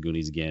first half of The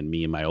Goonies again.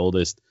 Me and my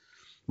oldest.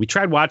 We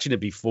tried watching it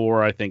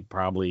before. I think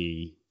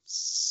probably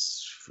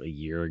a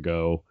year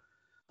ago.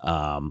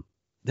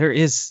 There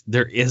is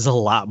a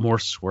lot more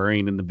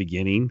swearing in the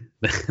beginning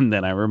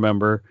than I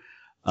remember.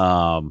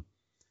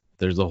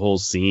 There's a whole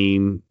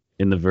scene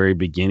in the very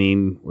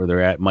beginning where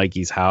they're at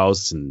Mikey's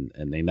house and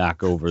they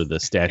knock over the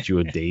statue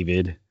of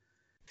David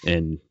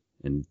and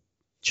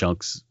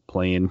Chunk's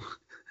playing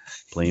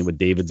with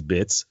David's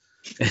bits.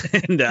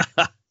 And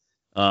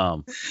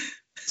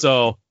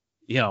so,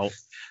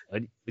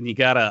 when you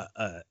got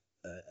a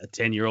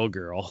 10-year-old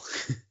girl,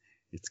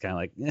 it's kind of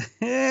like,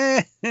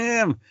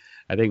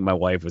 I think my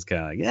wife was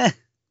kind of like,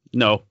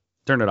 no,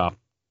 Turn it off.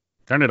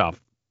 Turn it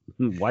off.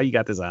 Why you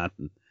got this on?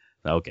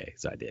 Okay,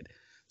 so I did.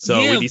 So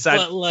yeah, we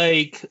decided. But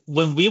like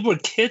when we were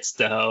kids,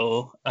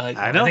 though, I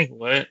know. I think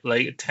what,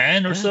 like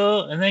 10 or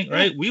so, I think,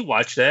 right? We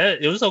watched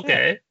that. It was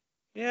okay.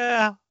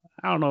 Yeah.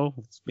 I don't know.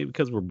 It's maybe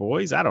because we're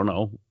boys. I don't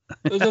know.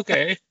 It was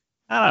okay.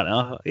 I don't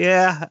know.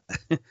 Yeah.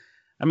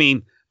 I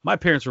mean, my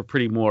parents were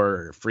pretty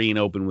more free and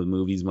open with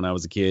movies when I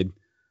was a kid.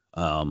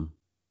 You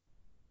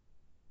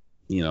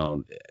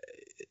know,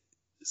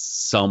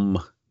 some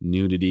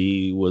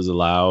nudity was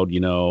allowed,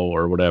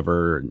 or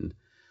whatever. And,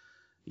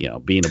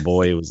 being a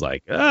boy, it was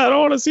like, I don't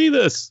want to see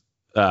this.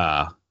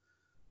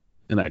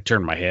 And I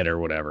turned my head or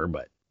whatever.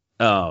 But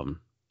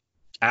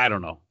I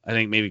don't know. I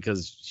think maybe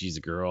because she's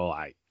a girl,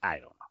 I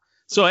don't know.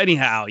 So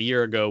anyhow, a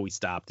year ago, we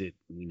stopped it.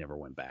 And we never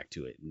went back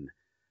to it. And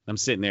I'm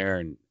sitting there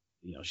and,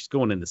 she's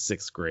going into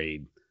 6th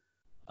grade.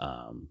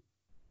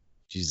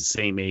 She's the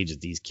same age as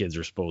these kids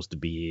are supposed to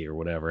be or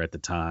whatever at the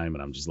time.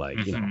 And I'm just like,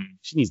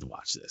 she needs to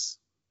watch this.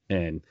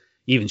 And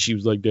even she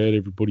was like, Dad,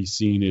 everybody's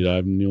seen it.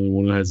 I'm the only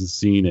one who hasn't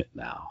seen it.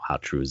 Now, how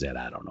true is that?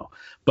 I don't know.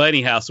 But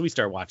anyhow, so we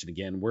start watching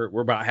again.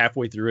 We're about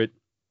halfway through it.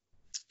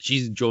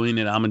 She's enjoying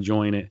it. I'm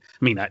enjoying it.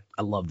 I mean, I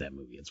love that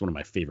movie. It's one of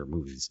my favorite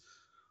movies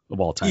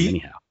of all time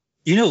anyhow.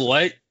 You know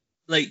what?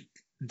 Like,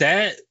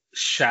 that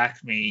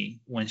shocked me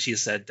when she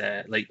said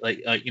that.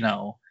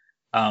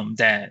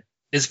 That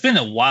it's been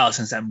a while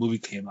since that movie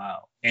came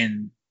out,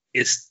 and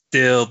it's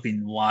still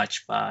being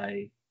watched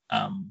by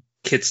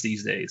kids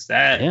these days.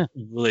 That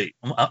really,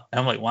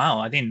 I'm like, wow,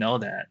 I didn't know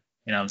that.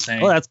 You know what I'm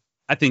saying? Well,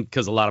 I think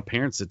because a lot of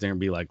parents sit there and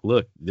be like,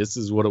 look, this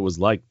is what it was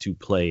like to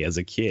play as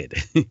a kid.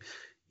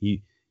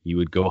 You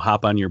would go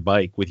hop on your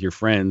bike with your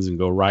friends and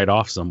go ride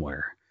off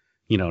somewhere.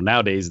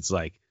 Nowadays it's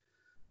like,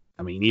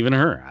 I mean, even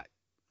her,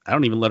 I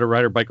don't even let her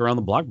ride her bike around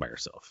the block by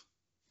herself.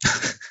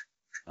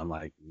 I'm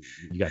like,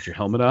 you got your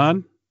helmet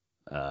on?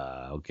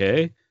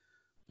 Okay.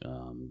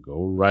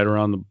 Go ride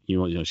around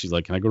she's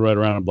like, can I go ride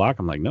around a block?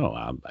 I'm like, no,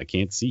 I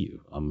can't see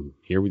you. I'm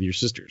here with your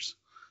sisters.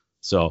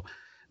 So,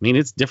 I mean,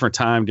 it's different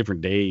time,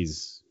 different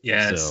days.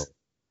 Yes. So,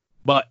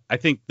 but I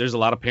think there's a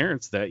lot of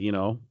parents that,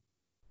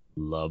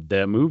 love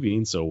that movie.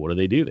 And so what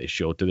do? They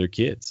show it to their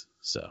kids.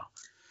 So,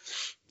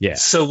 yeah.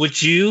 So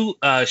would you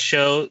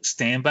show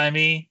Stand By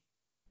Me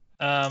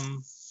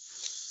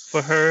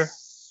for her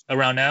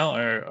around now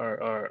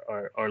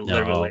or a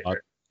little bit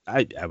later?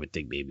 I would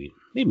think maybe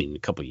in a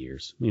couple of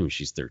years. Maybe when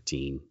she's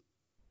 13.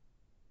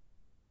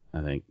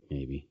 I think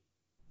maybe.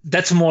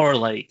 That's more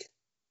like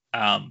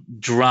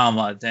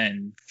drama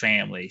than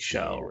family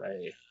show,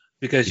 right?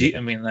 Because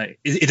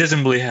it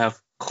doesn't really have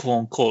quote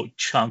unquote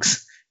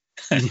chunks.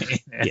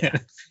 Yeah.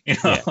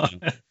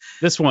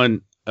 This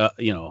one,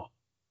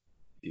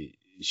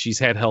 she's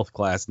had health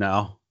class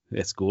now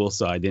at school,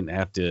 so I didn't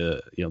have to,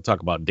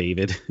 talk about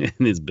David and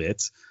his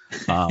bits.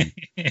 For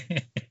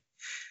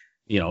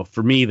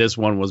me, this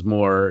one was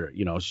more,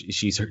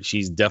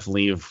 she's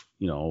definitely,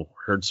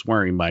 heard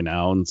swearing by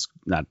now, and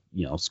not,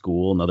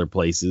 school and other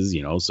places,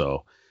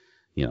 so,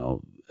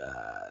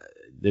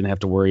 didn't have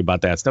to worry about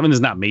that stuff. And there's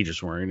not major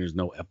swearing. There's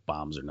no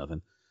F-bombs or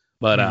nothing.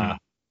 But,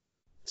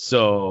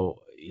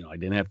 so, I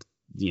didn't have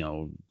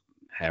to,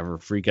 have her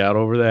freak out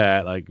over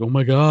that. Like, oh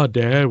my God,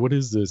 Dad, what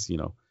is this?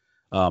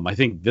 I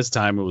think this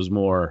time it was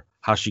more,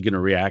 how's she going to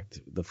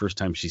react the first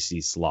time she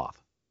sees Sloth?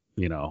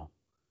 Is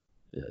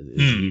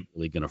he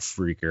really going to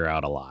freak her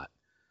out a lot?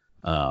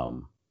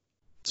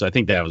 So I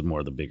think that was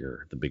more the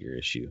bigger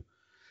issue.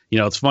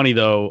 It's funny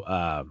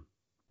though.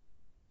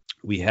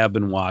 We have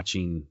been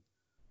watching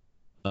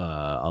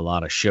a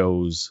lot of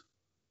shows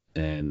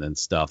and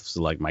stuff.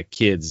 So like my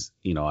kids,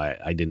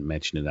 I didn't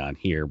mention it on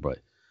here, but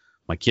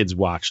my kids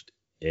watched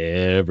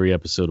every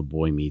episode of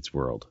Boy Meets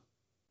World,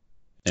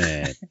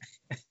 and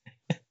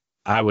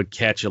I would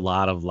catch a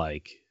lot of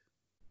like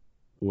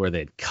where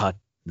they'd cut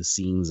the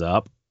scenes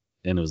up,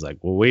 and it was like,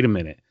 well, wait a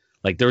minute.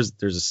 Like there's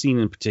a scene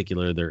in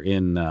particular. They're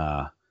in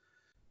a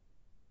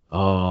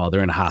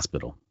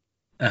hospital.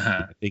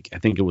 Uh-huh. I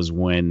think it was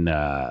when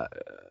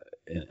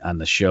on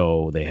the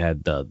show they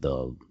had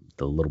the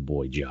little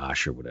boy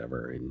Josh or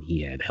whatever, and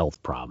he had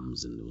health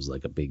problems, and it was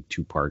like a big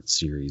 2-part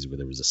series where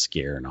there was a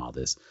scare and all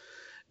this.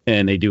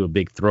 And they do a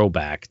big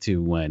throwback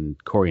to when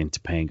Corey and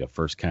Topanga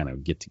first kind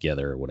of get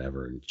together or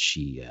whatever, and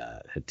she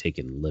had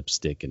taken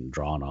lipstick and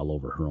drawn all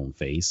over her own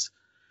face.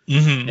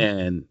 Mm-hmm.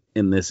 And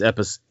in this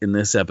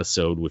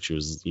episode, which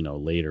was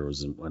later,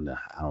 was when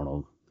I don't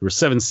know, there were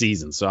 7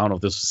 seasons, so I don't know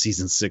if this was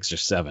season 6 or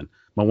 7.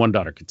 My one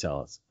daughter could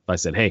tell us. If I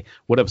said, "Hey,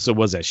 what episode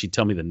was that?" She'd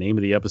tell me the name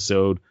of the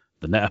episode,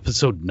 the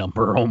episode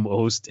number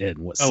almost, and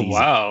what season. Oh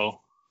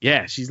wow!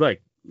 Yeah, she's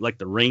like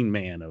the Rain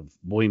Man of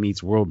Boy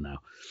Meets World now.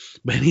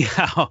 But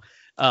anyhow.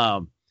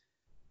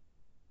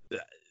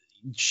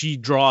 She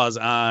draws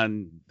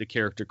on the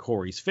character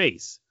Corey's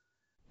face,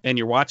 and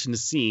you're watching the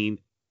scene,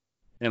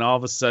 and all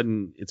of a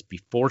sudden it's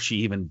before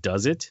she even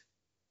does it.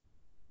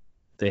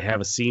 They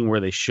have a scene where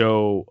they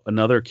show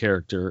another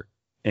character,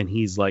 and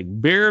he's like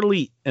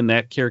barely, and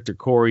that character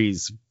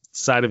Corey's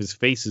side of his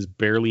face is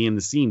barely in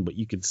the scene, but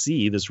you can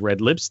see this red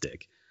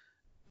lipstick.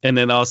 And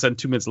then all of a sudden,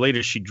 2 minutes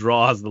later, she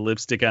draws the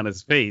lipstick on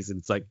his face. And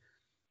it's like,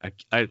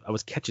 I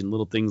was catching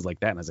little things like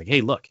that. And I was like,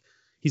 hey, look,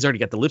 he's already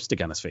got the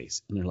lipstick on his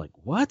face. And they're like,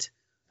 what?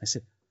 I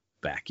said,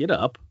 back it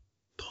up,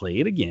 play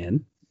it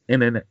again.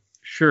 And then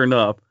sure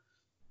enough,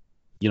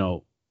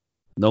 no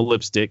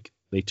lipstick.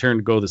 They turn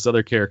to go this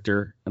other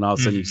character. And all of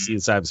a sudden you see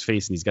the side of his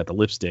face and he's got the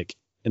lipstick.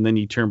 And then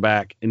you turn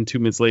back and 2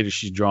 minutes later,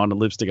 she's drawing the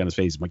lipstick on his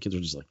face. My kids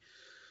were just like,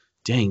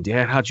 dang,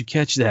 Dad, how'd you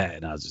catch that?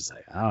 And I was just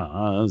like, I don't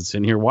know. I was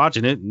sitting here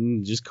watching it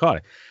and just caught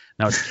it.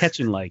 And I was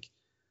catching like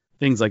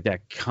things like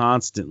that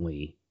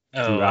constantly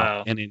throughout.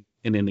 Wow. And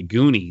in the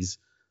Goonies,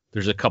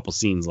 there's a couple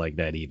scenes like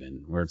that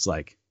even where it's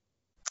like,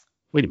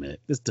 wait a minute,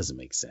 this doesn't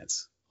make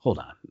sense. Hold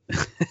on.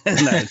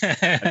 And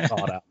I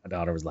called out. My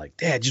daughter was like,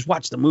 Dad, just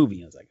watch the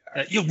movie. I was like, all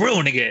right. You're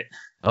ruining it.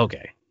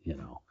 Okay.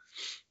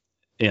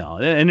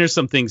 And there's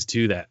some things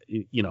too that,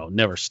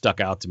 never stuck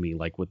out to me,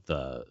 like with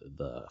the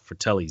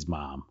Fratelli's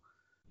mom.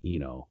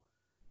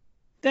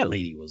 That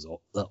lady was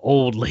the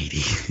old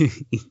lady.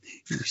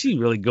 She's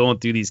really going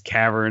through these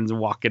caverns and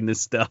walking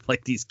this stuff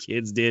like these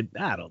kids did.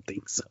 I don't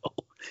think so.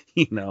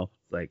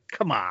 Like,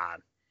 come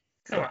on.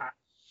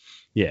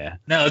 Yeah.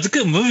 No, it's a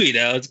good movie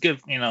though. It's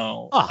good.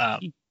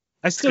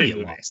 I still get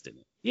lost in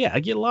it. Yeah,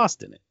 I get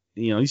lost in it.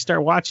 You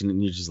start watching it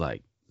and you're just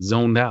like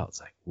zoned out. It's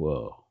like,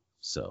 whoa.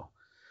 So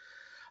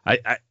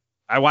I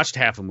watched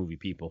half a movie,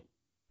 people.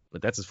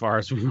 But that's as far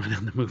as we went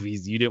on the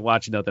movies. You didn't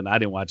watch nothing. I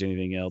didn't watch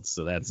anything else.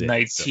 So that's it.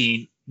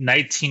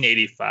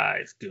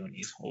 1985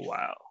 Goonies. Oh,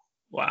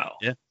 wow.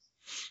 Yeah.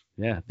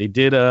 Yeah. They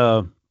did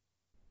on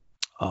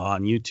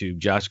YouTube,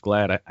 Josh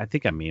Glad. I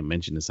think I may have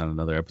mentioned this on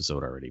another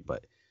episode already,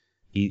 but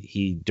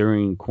he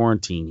during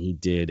quarantine, he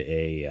did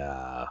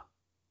a,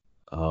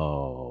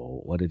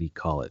 what did he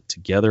call it?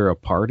 Together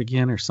Apart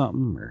Again or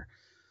something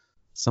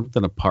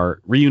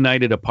apart,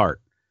 Reunited Apart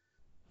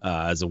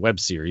as a web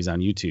series on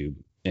YouTube.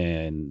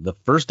 And the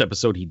first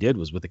episode he did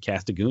was with the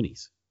cast of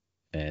Goonies.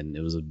 And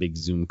it was a big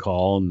Zoom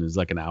call, and it was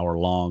like an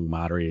hour-long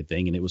moderated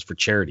thing, and it was for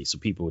charity, so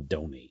people would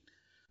donate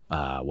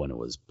when it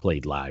was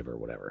played live or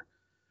whatever.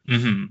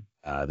 Mm-hmm.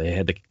 They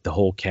had the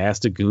whole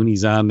cast of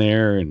Goonies on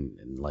there,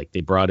 and like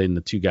they brought in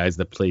the two guys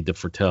that played the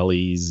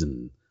Fratellis,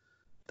 and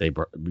they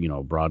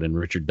brought in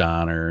Richard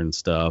Donner and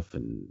stuff,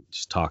 and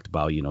just talked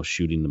about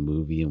shooting the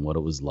movie and what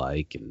it was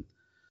like, and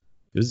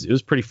it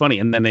was pretty funny.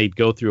 And then they'd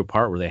go through a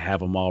part where they have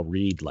them all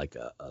read like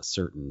a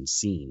certain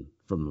scene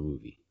from the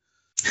movie.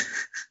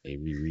 They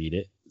reread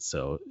it.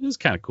 So it was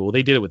kind of cool.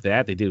 They did it with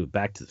that. They did it with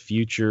Back to the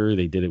Future.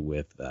 They did it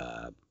with,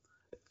 I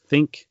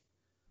think,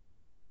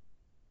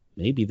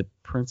 maybe The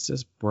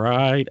Princess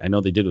Bride. I know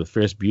they did it with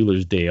Ferris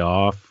Bueller's Day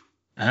Off.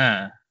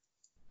 Lord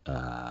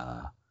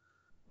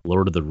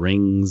of the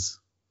Rings.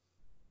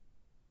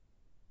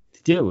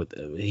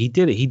 He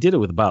did it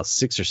with about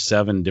 6 or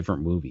 7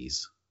 different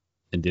movies.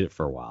 And did it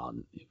for a while,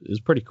 and it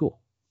was pretty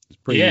cool. It's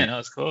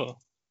cool.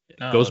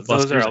 No, Ghostbusters,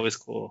 those are always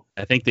cool.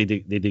 I think they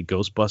did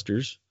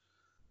Ghostbusters.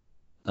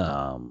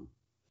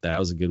 That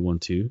was a good one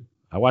too.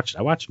 I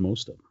watched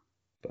most of them.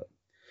 But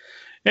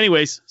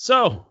anyways,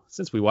 so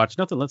since we watched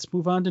nothing, let's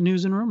move on to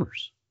news and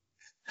rumors.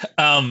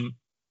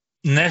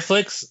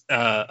 Netflix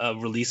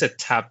released a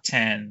top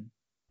 10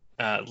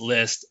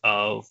 list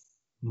of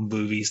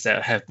movies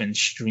that have been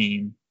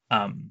streamed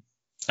of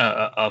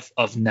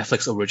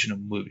Netflix original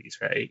movies,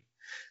 right?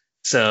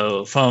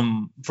 So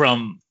from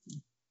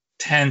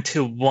 10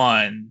 to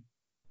 1,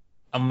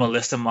 I'm gonna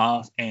list them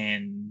off,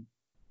 and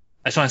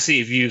I just want to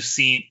see if you've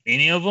seen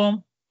any of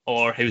them,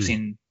 or have you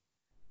seen,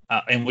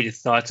 and what your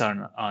thoughts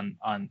are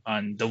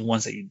on the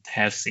ones that you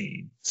have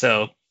seen.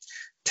 So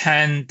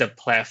 10, The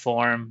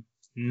Platform;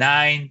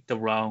 9, The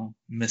Wrong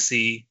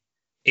Missy;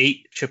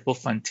 8, Triple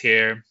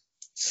Frontier;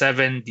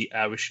 7, The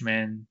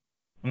Irishman.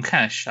 I'm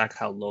kind of shocked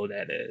how low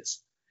that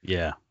is.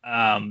 Yeah.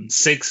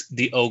 6,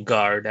 The Old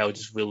Guard, that was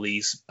just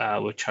released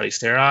with Charlize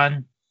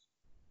Theron.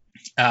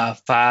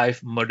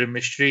 5, Murder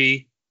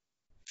Mystery.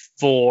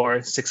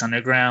 4, 6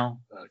 Underground.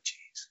 Oh,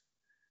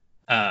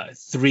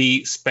 jeez.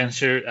 3,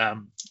 Spencer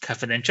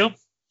Confidential.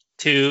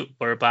 2,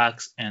 Bird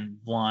Box, and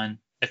 1,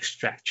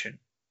 Extraction.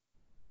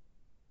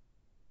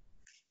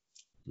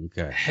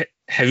 Okay.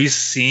 Have you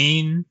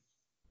seen?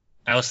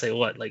 I would say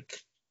what, like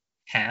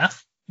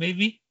half,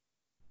 maybe?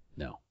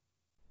 No.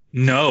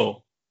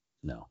 No.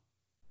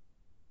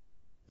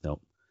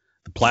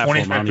 The platform.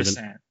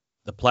 25%.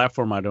 The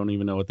platform. I don't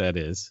even know what that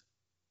is.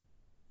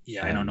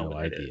 Yeah, I don't know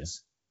what that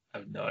is. I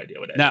have no idea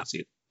what that is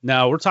either.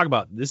 Now we're talking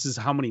about, this is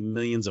how many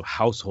millions of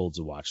households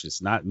have watched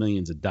this, not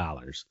millions of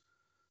dollars.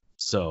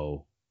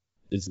 So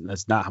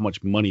that's not how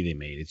much money they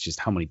made. It's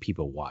just how many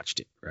people watched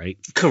it, right?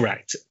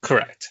 Correct.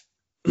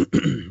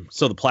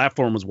 So the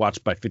platform was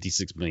watched by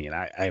 56 million.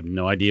 I have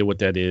no idea what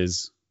that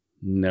is.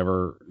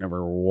 Never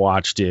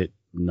watched it.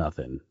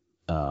 Nothing.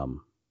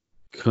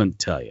 Couldn't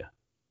tell you.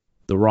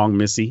 The Wrong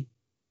Missy,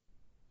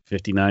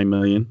 59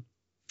 million.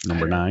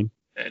 Number 9.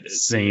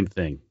 Same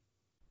thing.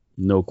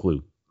 No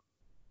clue.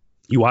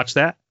 You watched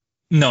that?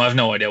 No, I have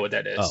no idea what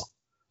that is. Oh,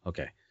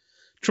 okay.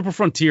 Triple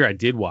Frontier, I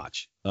did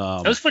watch.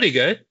 That was pretty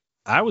good.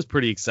 I was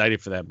pretty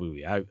excited for that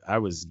movie. I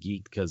was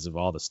geeked because of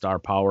all the star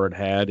power it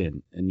had,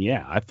 and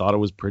yeah, I thought it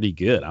was pretty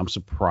good. I'm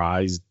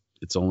surprised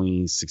it's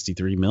only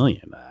 63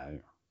 million.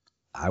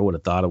 I would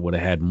have thought it would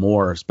have had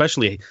more,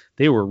 especially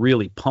they were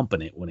really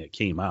pumping it when it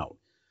came out.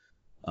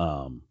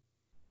 But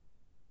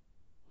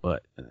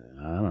I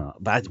don't know.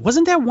 But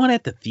wasn't that one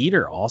at the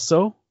theater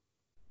also?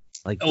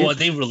 Like,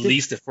 they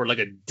released it for like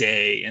a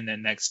day, and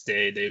then next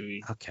day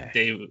they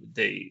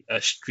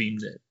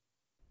streamed it.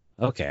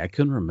 Okay, I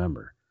couldn't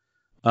remember.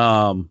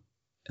 And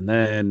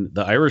then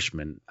The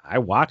Irishman, I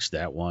watched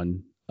that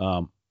one.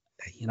 I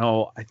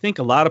think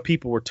a lot of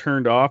people were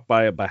turned off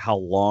by how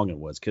long it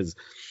was, because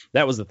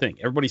that was the thing.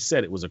 Everybody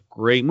said it was a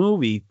great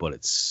movie, but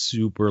it's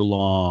super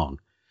long,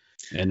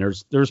 and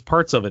there's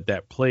parts of it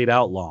that played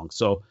out long.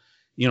 So,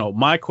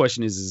 my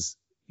question is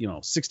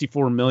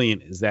 64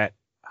 million, is that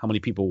how many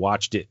people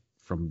watched it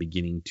from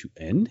beginning to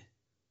end?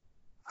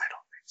 I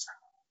don't think so.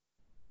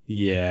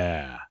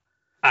 Yeah.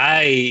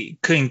 I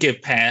couldn't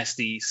get past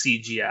the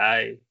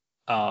CGI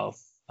of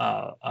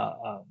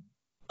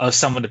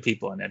some of the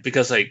people in it,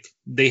 because like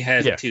they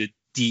had to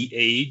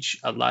de-age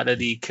a lot of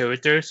the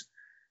characters,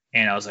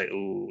 and I was like,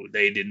 ooh,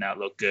 they did not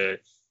look good.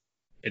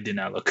 It did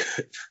not look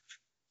good.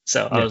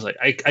 So I was like,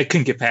 I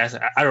couldn't get past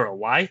it. I don't know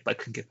why, but I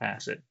couldn't get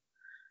past it.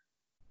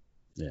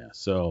 Yeah.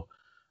 So,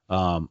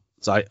 I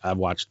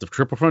watched The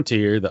Triple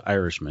Frontier, The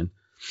Irishman,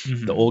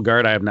 The Old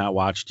Guard. I have not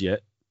watched yet.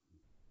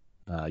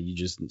 You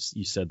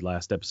said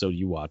last episode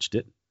you watched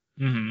it.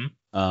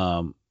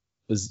 How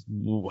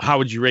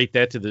would you rate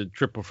that to The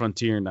Triple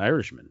Frontier and The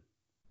Irishman?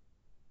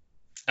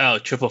 Oh,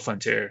 Triple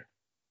Frontier.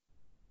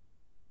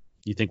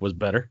 You think was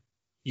better?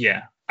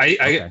 Yeah.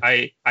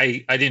 I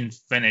didn't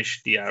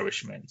finish The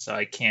Irishman, so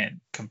I can't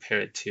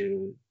compare it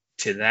to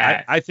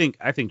that. I think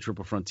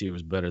Triple Frontier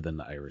was better than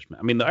The Irishman.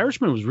 I mean, The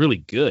Irishman was really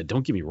good.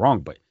 Don't get me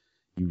wrong, but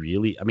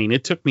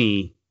it took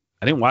me.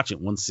 I didn't watch it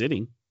in one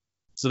sitting.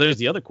 So there's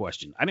the other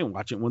question. I didn't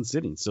watch it in one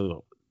sitting.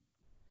 So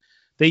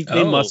they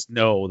must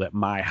know that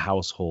my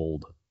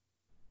household,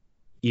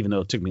 even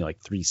though it took me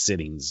like 3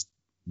 sittings,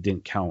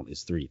 didn't count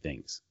as 3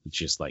 things. It's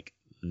just like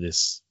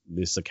this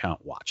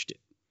account watched it,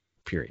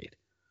 period.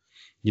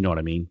 You know what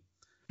I mean?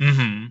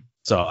 Mm-hmm.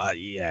 So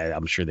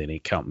I'm sure they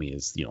didn't count me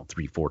as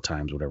 3-4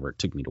 times, whatever it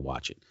took me to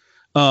watch it.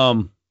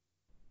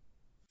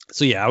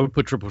 So yeah, I would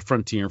put Triple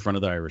Frontier in front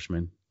of The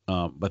Irishman.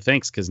 But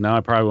thanks, because now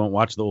I probably won't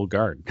watch The Old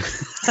Guard.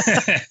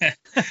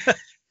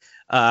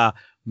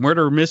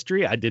 Murder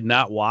Mystery, I did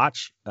not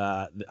watch.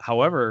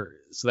 However,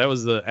 so that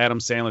was the Adam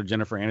Sandler,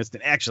 Jennifer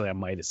Aniston. Actually, I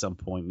might at some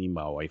point. Me and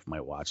my wife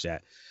might watch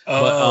that.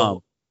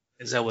 Oh,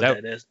 is that what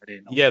that is? I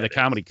didn't know. Yeah, the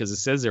comedy, because it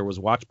says there was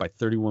watched by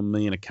 31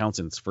 million accounts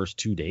in its first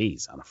 2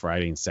 days on a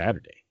Friday and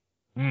Saturday.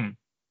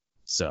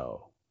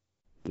 So,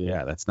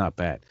 yeah, that's not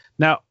bad.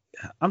 Now,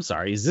 I'm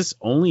sorry, is this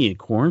only in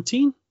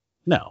quarantine?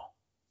 No.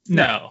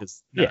 No.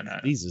 This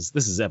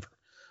is ever.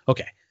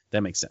 Okay,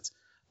 that makes sense.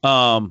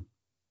 So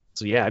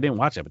yeah, I didn't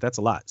watch that, but that's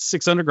a lot.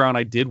 6 Underground,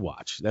 I did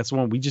watch. That's the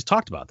one we just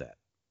talked about that,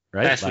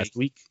 right? Last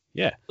week.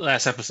 Yeah.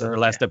 Last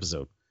episode.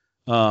 Episode.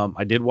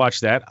 I did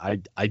watch that.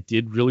 I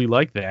did really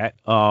like that.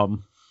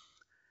 God,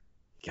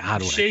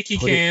 shaky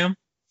cam.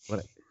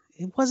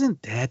 It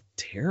wasn't that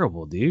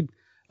terrible, dude.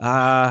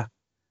 You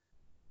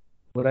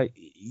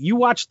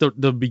watched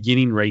the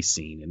beginning race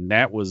scene, and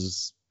that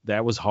was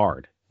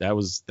hard. That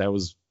was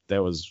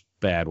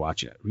bad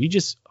watching it.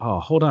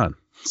 Hold on.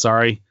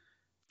 Sorry.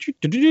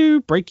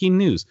 Breaking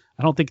news.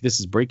 I don't think this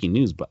is breaking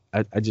news, but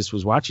I just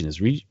was watching this.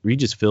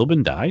 Regis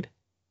Philbin died?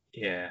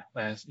 Yeah.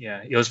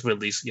 It was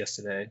released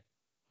yesterday.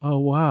 Oh,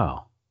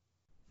 wow.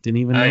 Didn't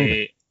even know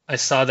that. I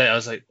saw that. I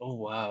was like, oh,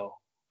 wow.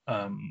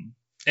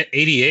 At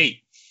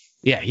 88.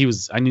 Yeah,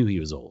 I knew he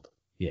was old.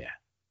 Yeah.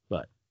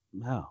 But,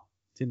 wow.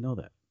 Didn't know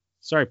that.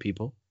 Sorry,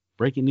 people.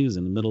 Breaking news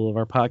in the middle of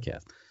our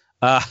podcast.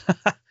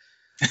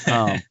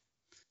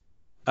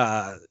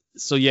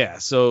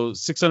 So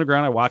 6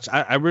 Underground I watched.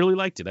 I really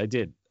liked it. I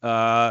did.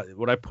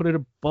 Would I put it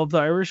above The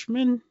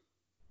Irishman?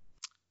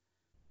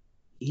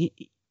 I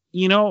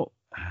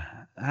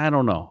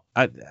don't know.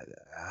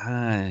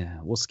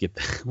 We'll skip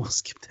that. We'll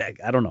skip that.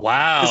 I don't know.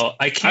 Wow,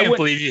 I can't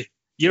believe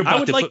you're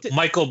about to put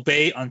Michael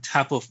Bay on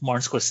top of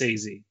Martin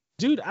Scorsese.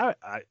 Dude, I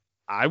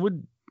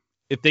would,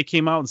 if they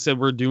came out and said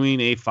we're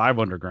doing a 5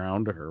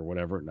 Underground or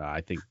whatever. No,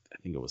 I think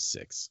it was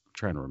 6. I'm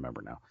trying to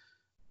remember now.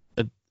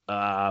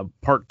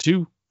 Part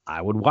 2. I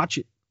would watch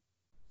it.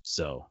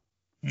 So,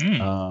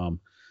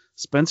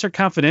 Spencer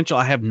Confidential,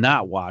 I have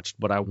not watched,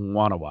 but I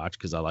want to watch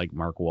because I like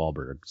Mark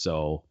Wahlberg.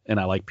 So, and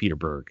I like Peter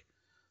Berg.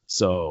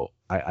 So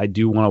I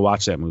do want to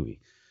watch that movie.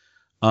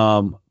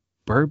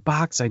 Bird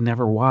Box, I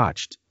never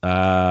watched.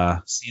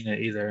 Seen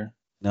it either.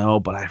 No,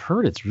 but I've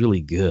heard it's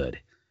really good.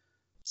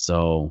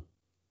 So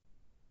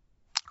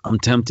I'm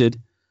tempted.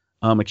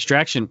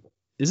 Extraction,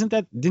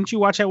 didn't you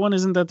watch that one?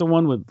 Isn't that the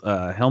one with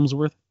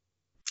Helmsworth?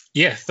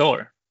 Yeah,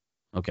 Thor.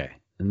 Okay.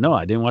 No,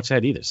 I didn't watch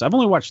that either. So I've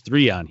only watched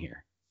 3 on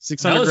here.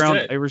 6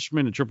 Underground,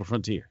 Irishman, and Triple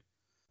Frontier.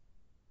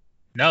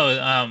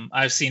 No,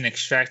 I've seen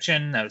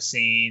Extraction. I've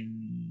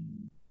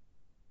seen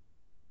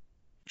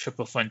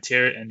Triple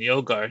Frontier, and the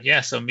Old Guard. Yeah,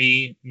 so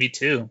me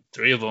too.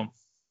 3 of them.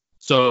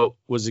 So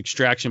was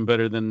Extraction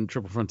better than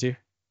Triple Frontier?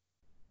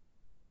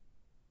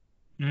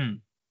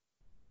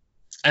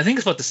 I think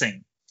it's about the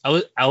same.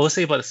 I would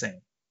say about the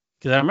same.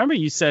 Because I remember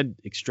you said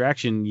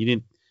Extraction,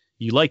 you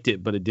liked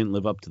it, but it didn't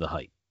live up to the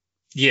hype.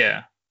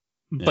 Yeah.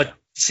 But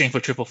same for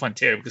Triple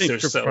Frontier because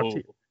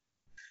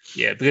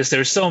because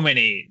there's so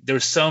many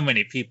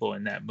people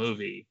in that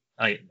movie,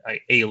 like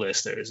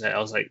A-listers, that I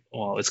was like,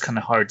 well, it's kind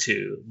of hard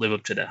to live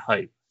up to that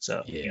hype.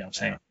 So you know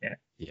what I'm saying?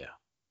 Yeah.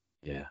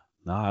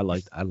 No, I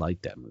liked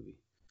that movie.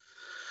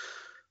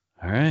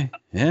 All right.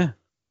 Yeah.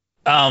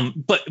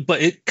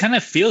 But it kind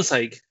of feels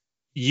like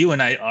you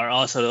and I are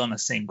also on the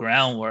same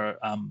ground where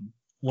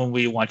when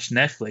we watch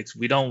Netflix,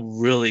 we don't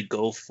really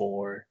go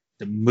for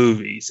the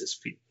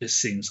movies. It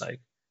seems like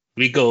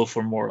we go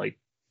for more like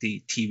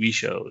the TV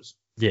shows.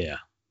 Yeah.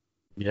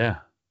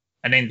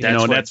 I think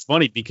that's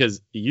funny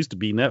because it used to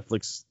be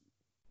Netflix.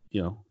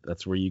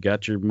 That's where you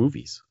got your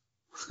movies.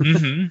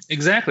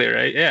 Exactly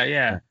right.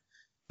 Yeah.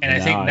 And I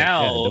think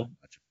now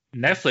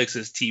Netflix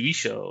is TV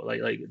show.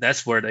 Like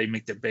that's where they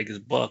make the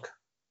biggest buck.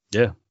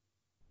 Yeah.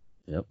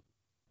 Yep.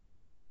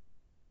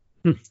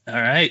 All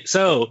right.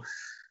 So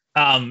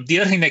the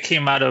other thing that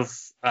came out of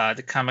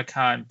the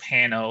Comic-Con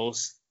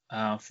panels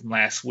from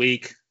last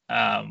week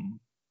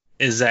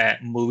is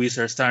that movies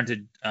are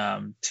starting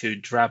to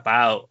drop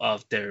out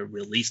of their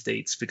release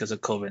dates because of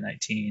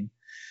COVID-19.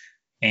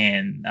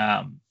 And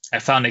I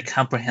found a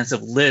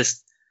comprehensive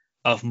list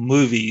of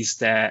movies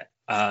that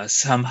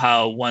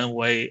somehow one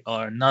way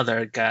or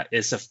another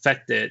is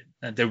affected.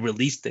 The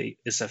release date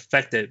is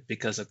affected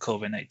because of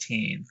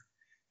COVID-19.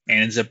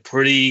 And it's a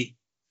pretty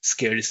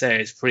scary to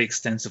say. It's a pretty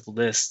extensive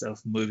list of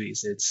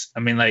movies.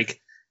 When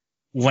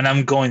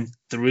I'm going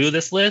through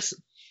this list,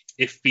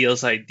 it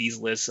feels like these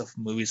lists of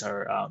movies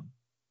are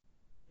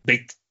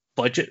big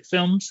budget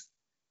films.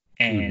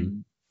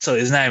 And so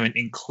it's not even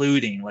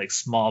including like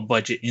small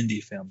budget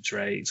indie films,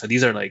 right? So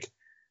these are like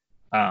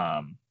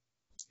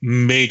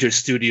major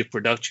studio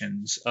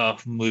productions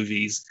of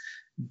movies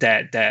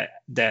that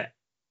the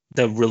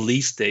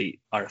release date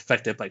are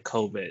affected by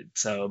COVID.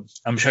 So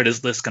I'm sure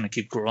this list is gonna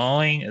keep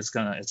growing. It's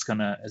gonna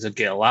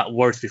get a lot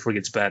worse before it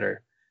gets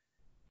better.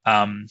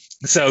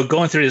 So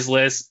going through this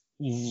list,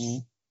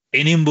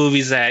 any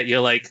movies that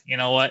you're like, you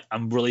know what,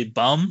 I'm really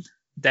bummed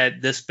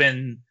that this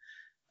been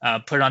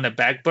put on the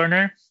back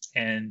burner,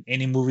 and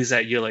any movies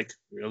that you're like,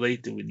 really,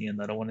 do we need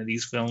another one of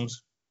these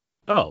films?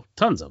 Oh,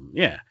 tons of them.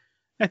 Yeah.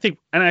 I think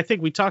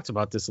we talked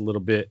about this a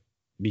little bit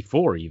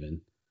before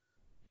even,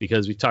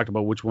 because we talked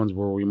about which ones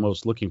were we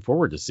most looking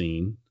forward to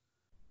seeing.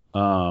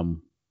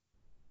 And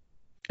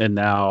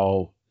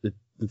now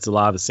it's a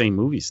lot of the same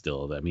movies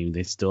still. I mean,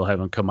 they still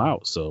haven't come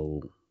out.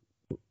 So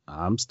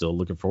I'm still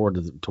looking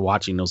forward to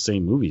watching those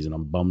same movies, and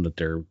I'm bummed that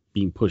they're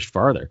being pushed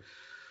farther.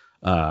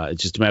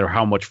 It's just a matter of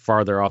how much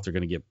farther off they're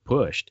going to get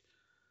pushed.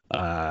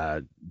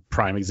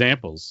 Prime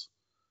examples,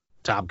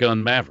 Top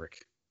Gun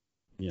Maverick.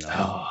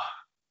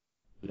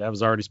 That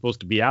was already supposed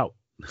to be out.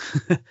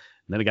 And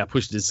then it got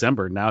pushed to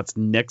December. Now it's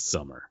next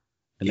summer.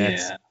 And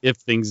that's if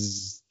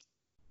things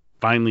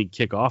finally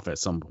kick off at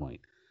some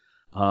point.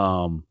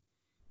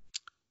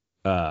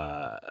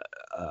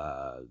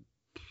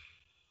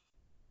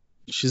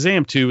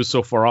 Shazam 2 was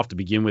so far off to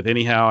begin with.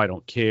 Anyhow, I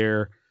don't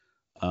care.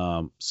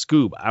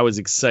 Scoob, I was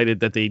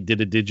excited that they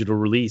did a digital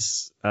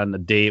release on the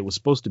day it was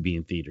supposed to be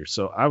in theaters.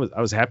 So I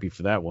was happy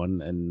for that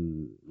one.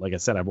 And like I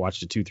said, I've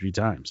watched it 2-3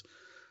 times.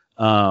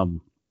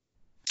 I'll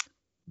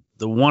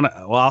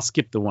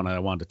skip the one I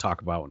wanted to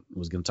talk about. I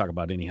was going to talk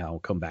about anyhow. I'll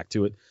come back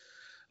to it.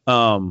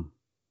 Mulan,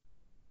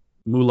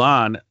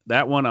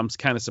 that one I'm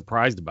kind of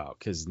surprised about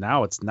because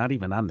now it's not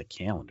even on the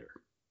calendar.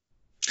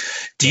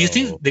 Do you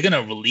think they're going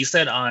to release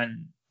that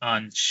on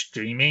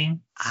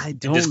streaming? I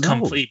don't know. Just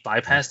complete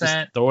bypass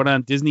that? Throw it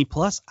on Disney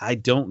Plus? I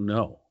don't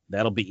know.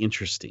 That'll be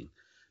interesting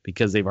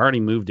because they've already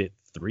moved it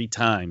 3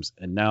 times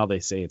and now they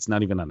say it's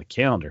not even on the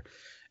calendar.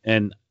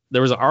 And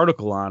there was an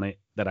article on it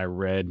that I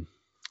read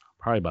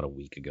probably about a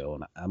week ago,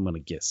 and I'm going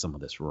to get some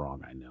of this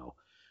wrong, I know.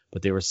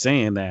 But they were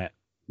saying that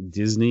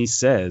Disney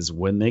says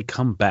when they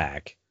come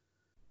back,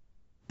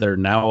 they're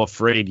now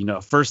afraid.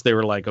 At first they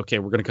were like, okay,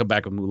 we're going to come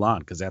back with Mulan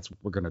because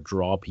we're going to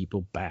draw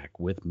people back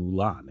with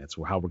Mulan. That's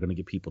how we're going to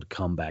get people to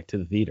come back to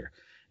the theater.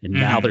 And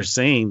now they're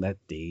saying that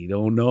they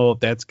don't know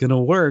if that's going to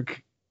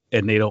work,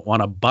 and they don't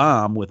want to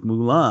bomb with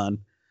Mulan.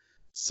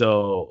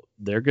 So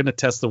they're going to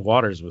test the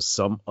waters with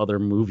some other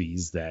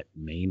movies that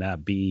may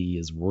not be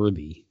as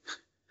worthy.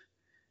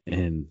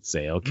 And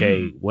say,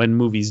 okay, when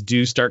movies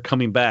do start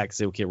coming back,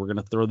 say, okay, we're going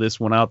to throw this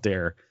one out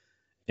there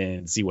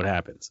and see what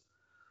happens.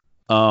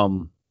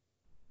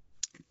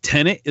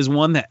 Tenet is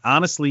one that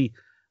honestly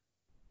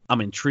I'm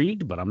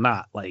intrigued, but I'm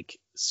not like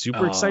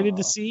super excited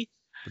to see.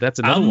 But that's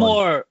another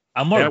one.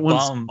 I'm more that bummed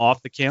one's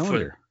off the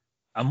calendar.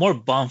 I'm more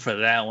bummed for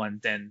that one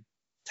than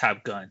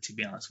Top Gun, to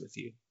be honest with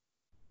you.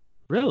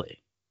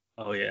 Really?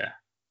 Oh yeah.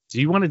 So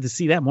you wanted to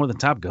see that more than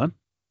Top Gun?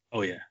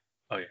 Oh yeah.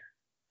 I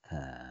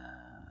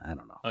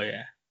don't know. Oh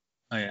yeah.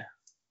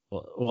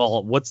 Well,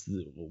 Well, what's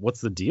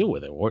the deal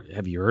with it? What,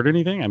 have you heard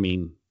anything? I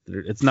mean,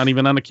 it's not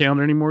even on the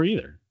calendar anymore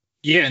either.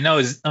 Yeah, no,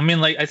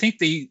 I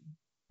think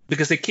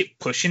because they keep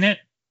pushing it.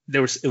 It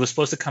was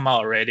supposed to come out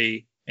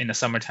already in the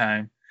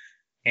summertime,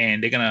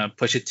 and they're gonna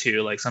push it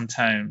to like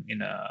sometime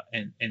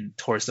in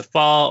towards the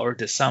fall or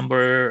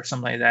December or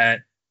something like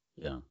that.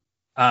 Yeah.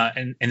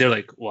 And they're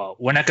like, well,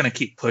 we're not gonna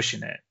keep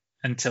pushing it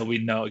until we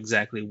know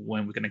exactly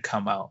when we're gonna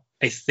come out.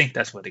 I think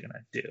that's what they're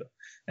gonna do.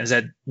 Is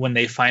that when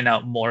they find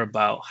out more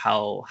about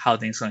how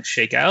things gonna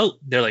shake out,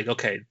 they're like,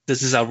 okay,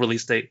 this is our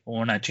release date.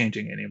 We're not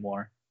changing it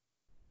anymore,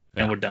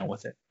 and we're done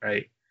with it,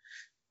 right?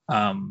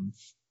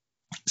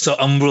 So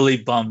I'm really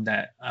bummed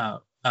that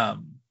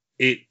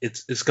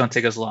it's gonna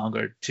take us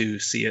longer to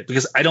see it,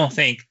 because I don't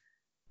think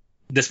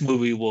this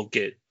movie will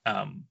get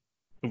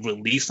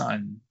released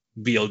on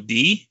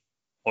VOD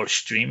or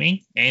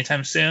streaming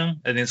anytime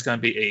soon. I think it's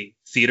gonna be a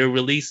theater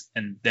release,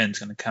 and then it's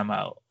gonna come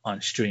out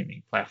on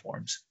streaming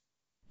platforms.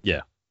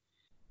 Yeah.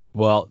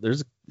 Well,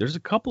 there's a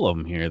couple of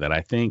them here that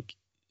I think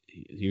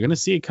you're gonna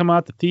see it come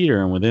out the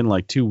theater, and within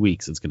like 2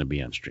 weeks it's gonna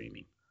be on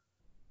streaming.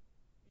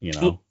 You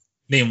know. Ooh,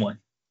 name one.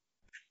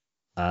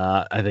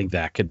 I think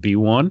that could be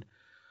one.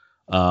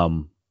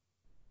 The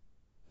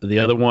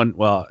other one,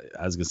 well,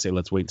 I was gonna say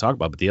let's wait and talk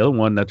about it, but the other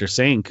one that they're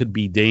saying could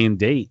be day and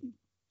date,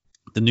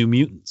 The New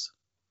Mutants.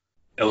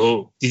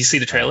 Oh, did you see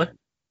the trailer?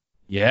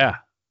 Yeah,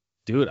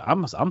 dude,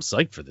 I'm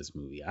psyched for this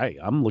movie.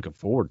 I'm looking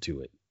forward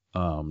to it.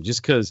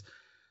 Just because,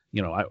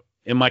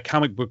 in my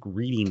comic book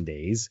reading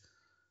days,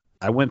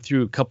 I went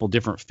through a couple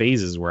different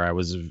phases where I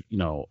was,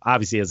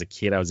 obviously as a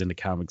kid I was into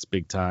comics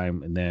big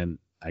time, and then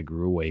I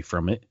grew away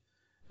from it.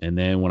 And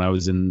then when I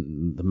was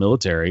in the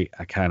military,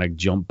 I kind of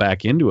jumped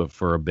back into it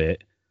for a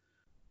bit.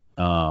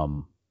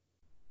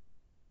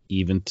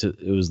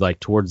 It was like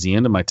towards the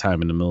end of my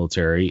time in the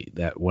military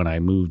that when I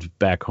moved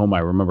back home, I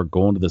remember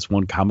going to this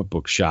one comic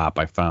book shop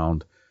I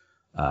found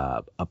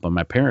up on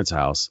my parents'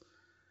 house.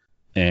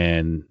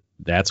 And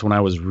that's when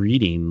I was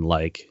reading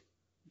like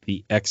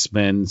the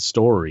X-Men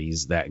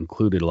stories that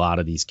included a lot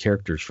of these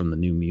characters from the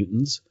New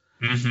Mutants.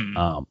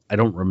 Mm-hmm. I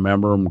don't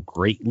remember them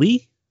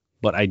greatly,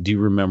 but I do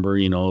remember,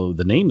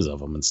 the names of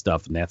them and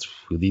stuff. And that's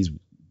who the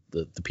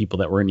people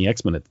that were in the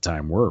X-Men at the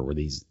time were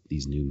these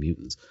New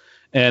Mutants.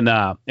 And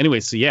anyway,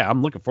 so yeah,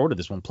 I'm looking forward to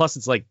this one. Plus,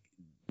 it's like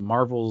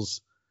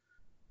Marvel's.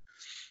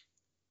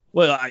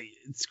 Well,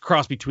 it's a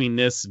cross between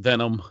this,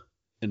 Venom,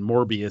 and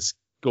Morbius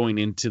going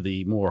into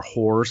the more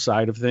horror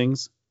side of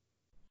things.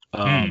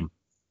 Venom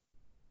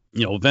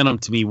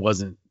to me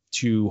wasn't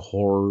too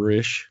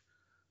horror-ish,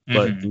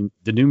 but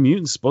the New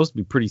Mutants supposed to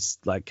be pretty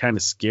like kind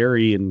of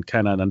scary and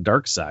kind of on the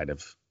dark side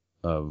of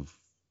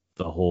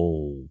the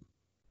whole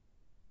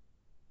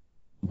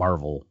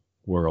Marvel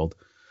world.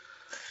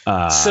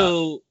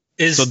 So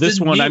this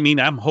one, I mean,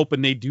 I'm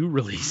hoping they do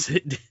release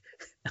it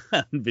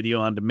on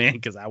video on demand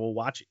because I will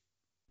watch it.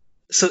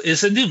 So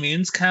is the New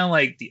Mutants kind of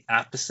like the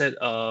opposite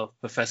of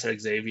Professor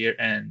Xavier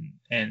and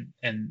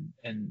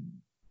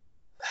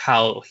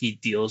how he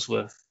deals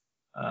with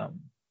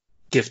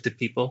gifted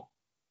people?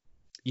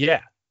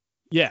 Yeah.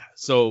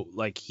 So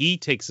like he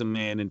takes them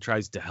in and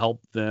tries to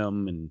help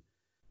them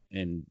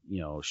and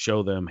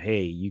show them,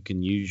 hey, you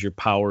can use your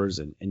powers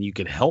and you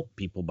can help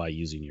people by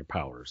using your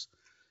powers.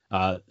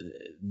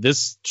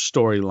 This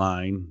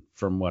storyline,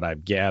 from what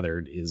I've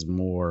gathered, is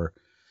more.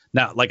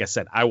 Now, like I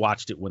said, I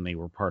watched it when they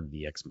were part of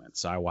the X-Men,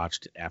 so I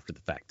watched it after the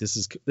fact. This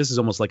is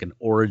almost like an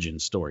origin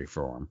story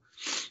for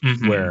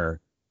them, where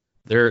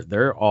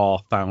they're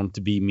all found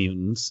to be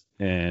mutants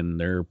and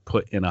they're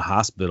put in a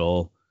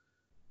hospital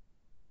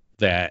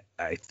that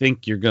I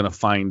think you're gonna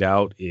find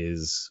out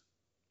is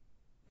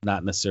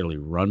not necessarily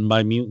run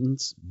by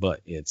mutants,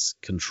 but it's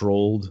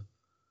controlled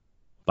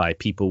by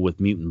people with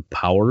mutant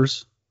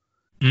powers.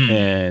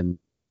 And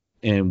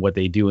what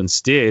they do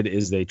instead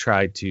is they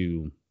try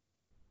to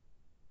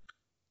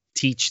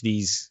teach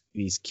these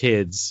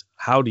kids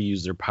how to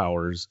use their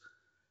powers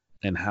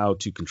and how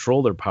to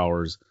control their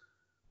powers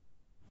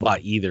by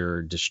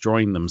either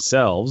destroying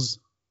themselves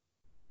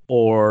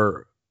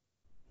or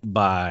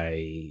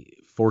by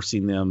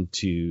forcing them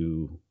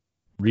to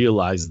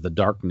realize the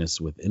darkness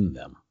within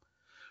them.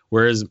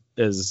 Whereas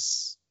I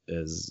guess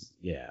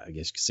you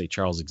could say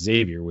Charles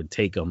Xavier would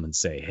take them and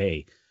say,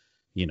 hey,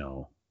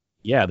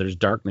 there's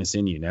darkness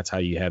in you, and that's how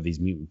you have these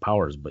mutant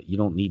powers, but you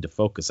don't need to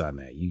focus on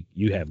that.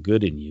 You have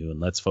good in you,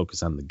 and let's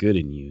focus on the good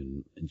in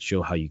you and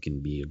show how you can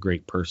be a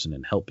great person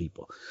and help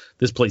people.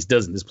 This place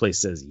doesn't. This place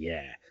says,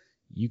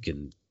 you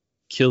can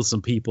kill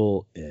some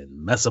people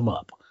and mess them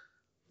up.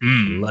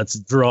 Let's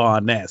draw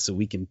on that so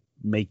we can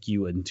make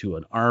you into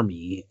an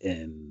army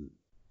and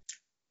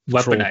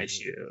weaponize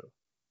you.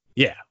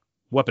 Yeah,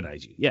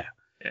 weaponize you. Yeah.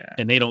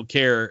 And they don't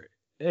care.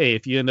 Hey,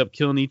 if you end up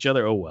killing each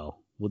other, oh well,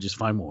 we'll just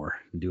find more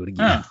and do it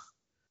again.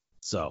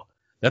 So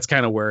that's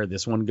kind of where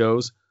this one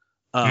goes.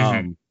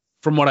 From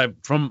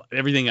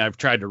everything I've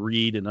tried to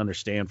read and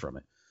understand from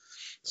it.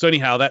 So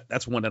anyhow,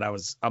 that's one that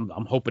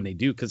I'm hoping they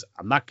do, because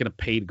I'm not going to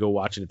pay to go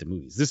watch it at the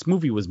movies. This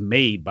movie was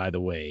made, by the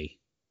way,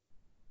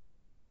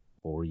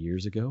 4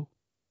 years ago.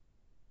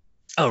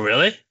 Oh,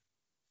 really?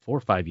 4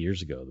 or 5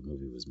 years ago the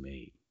movie was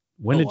made.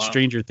 When Oh, did wow.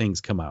 Stranger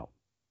Things come out?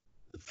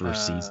 The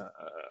first season.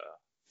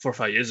 4 or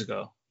 5 years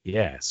ago.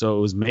 Yeah, so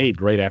it was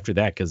made right after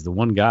that because the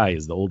one guy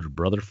is the older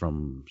brother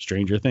from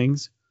Stranger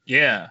Things.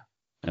 Yeah.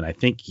 And I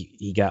think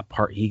he got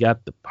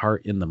the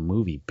part in the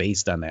movie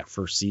based on that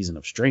first season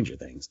of Stranger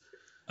Things.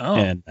 Oh.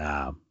 And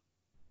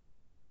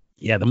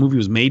yeah, the movie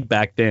was made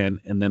back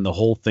then, and then the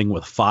whole thing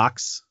with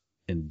Fox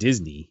and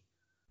Disney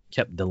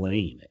kept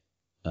delaying it.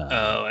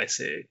 Oh, I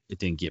see. It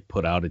didn't get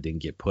put out. It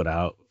didn't get put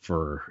out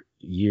for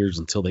years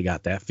until they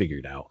got that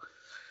figured out.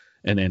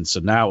 And then so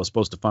now it was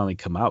supposed to finally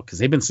come out because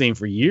they've been saying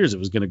for years it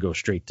was going to go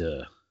straight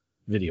to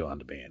video on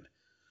demand.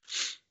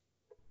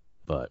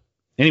 But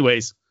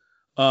anyways,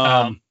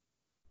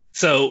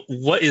 so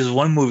what is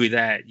one movie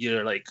that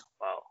you're like,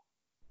 wow,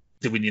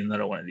 do we need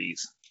another one of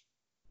these?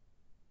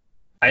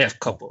 I have a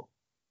couple.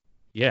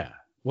 Yeah.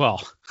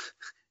 Well,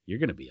 you're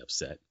going to be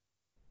upset.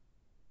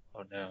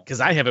 Oh, no.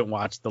 Because I haven't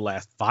watched the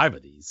last 5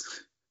 of these.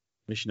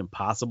 Mission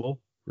Impossible?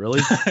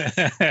 Really?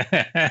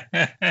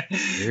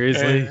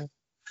 Seriously?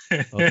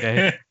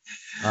 Okay.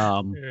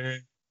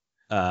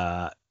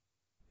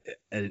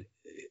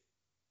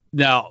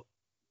 Now,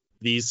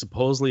 these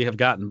supposedly have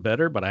gotten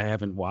better, but I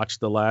haven't watched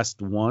the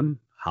last one,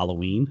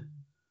 Halloween.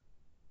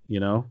 You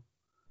know?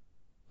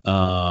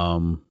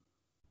 The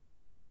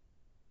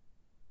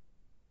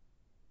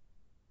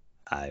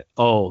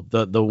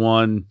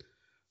one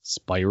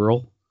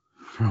Spiral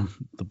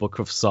from the Book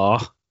of Saw.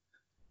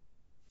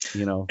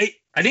 You know,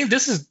 I think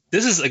this is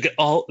like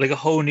a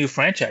whole new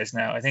franchise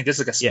now. I think this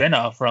is like a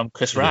spin-off from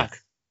Chris Rock.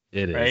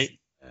 It is. Right?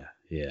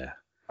 Yeah.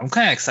 I'm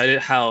kind of excited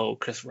how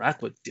Chris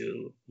Rock would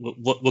do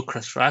what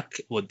Chris Rock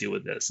would do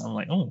with this. I'm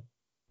like, oh,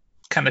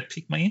 kind of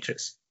piqued my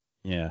interest.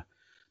 Yeah.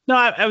 No,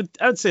 I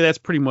would say that's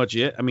pretty much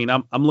it. I mean,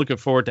 I'm looking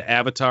forward to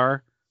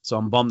Avatar, so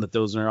I'm bummed that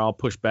those are all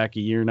pushed back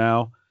a year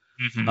now.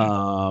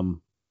 Mm-hmm.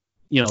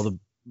 You know,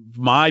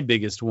 my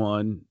biggest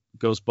one,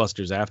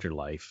 Ghostbusters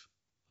Afterlife.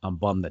 I'm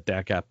bummed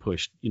that got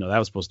pushed. You know, that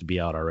was supposed to be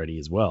out already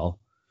as well.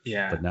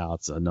 Yeah. But now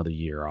it's another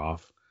year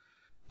off.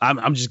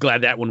 I'm just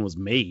glad that one was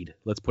made.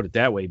 Let's put it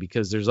that way,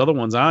 because there's other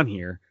ones on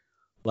here,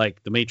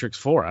 like The Matrix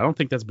 4. I don't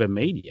think that's been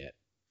made yet.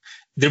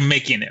 They're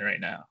making it right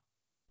now.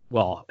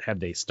 Well, have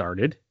they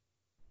started?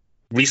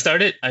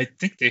 Restarted? I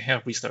think they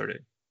have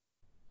restarted.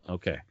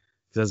 Okay.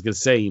 Because I was going to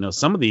say, you know,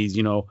 some of these,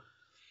 you know,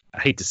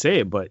 I hate to say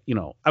it, but, you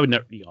know, I would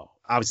never, you know,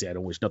 obviously I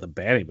don't wish nothing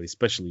bad on anybody,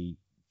 especially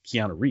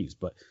Keanu Reeves,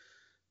 but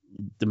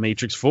The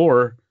Matrix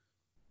 4,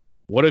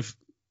 what if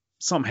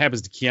something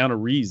happens to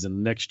Keanu Reeves in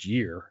the next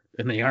year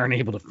and they aren't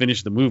able to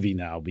finish the movie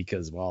now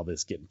because of all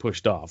this getting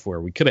pushed off,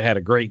 where we could have had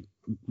a great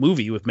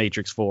movie with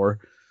Matrix 4,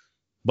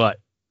 but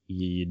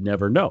you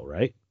never know,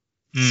 right?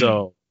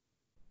 So,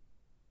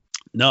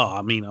 no,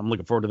 I mean, I'm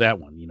looking forward to that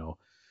one, you know.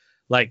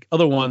 Like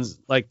other ones,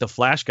 like The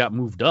Flash got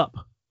moved up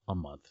a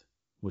month,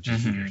 which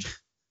is weird.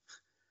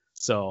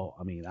 So,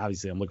 I mean,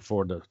 obviously I'm looking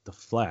forward to The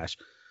Flash.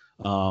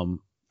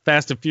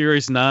 Fast and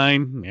Furious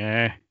 9,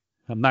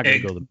 I'm not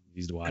going to go to the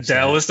movies to watch that.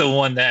 That was the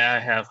one that I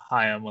have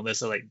high on my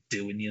list of like,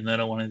 do we need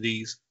another one of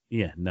these?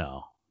 Yeah,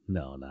 no,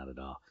 not at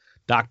all.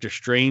 Doctor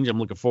Strange, I'm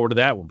looking forward to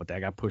that one, but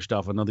that got pushed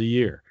off another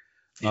year.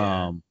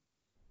 Yeah.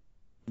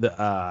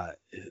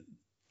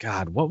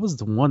 God, what was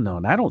the one though?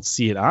 And I don't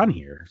see it on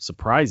here,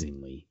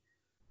 surprisingly.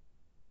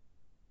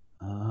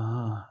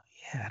 Yeah,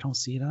 I don't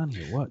see it on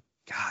here. What?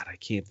 God, I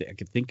can't I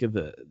could think of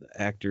the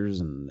actors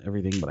and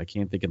everything, but I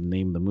can't think of the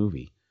name of the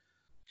movie.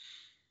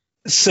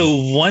 So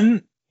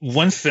one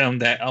film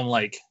that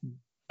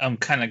I'm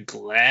kind of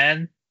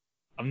glad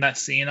I'm not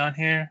seeing on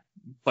here,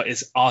 but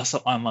it's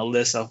also on my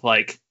list of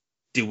like,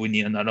 do we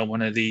need another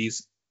one of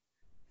these?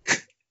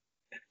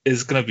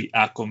 It's gonna be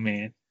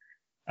Aquaman.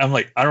 I'm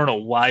like, I don't know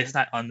why it's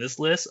not on this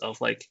list of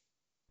like,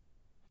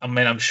 I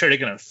mean, I'm sure they're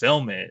gonna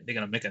film it. They're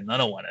gonna make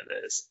another one of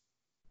this.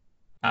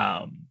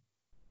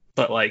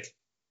 But like,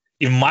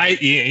 you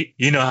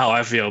know how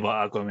I feel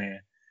about Aquaman.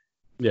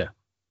 Yeah.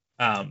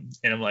 And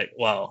I'm like,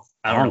 well,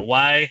 I don't know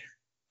why.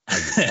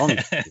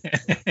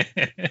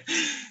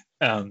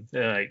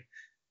 They're like,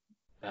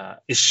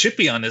 it should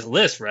be on this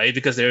list, right?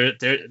 Because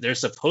they're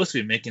supposed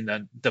to be making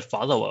the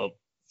follow up.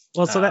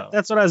 Well, so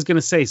that's what I was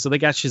gonna say. So they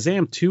got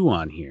Shazam 2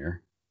 on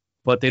here,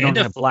 but they don't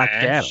have Black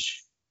Adam,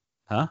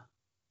 huh?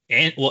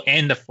 And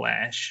the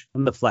Flash.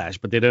 And the Flash,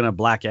 but they don't have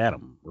Black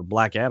Adam. Or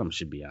Black Adam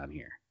should be on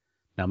here.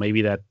 Now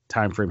maybe that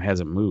time frame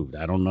hasn't moved.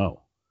 I don't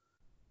know.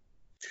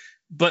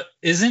 But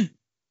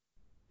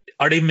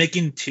are they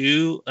making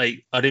two?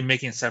 Like, are they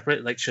making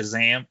separate, like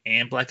Shazam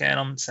and Black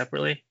Adam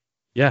separately?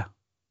 Yeah.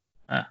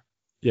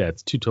 Yeah,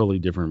 it's 2 totally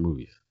different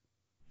movies.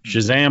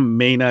 Shazam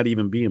may not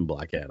even be in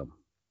Black Adam.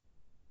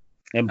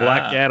 And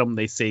Black Adam,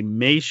 they say,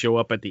 may show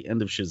up at the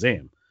end of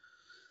Shazam.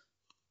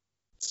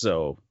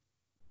 So,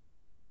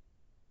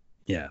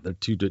 yeah, they're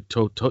two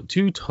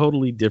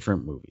totally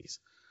different movies.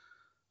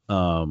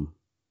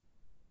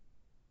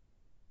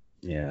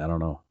 Yeah, I don't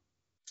know.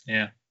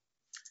 Yeah.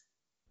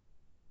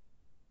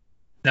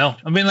 No,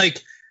 I mean,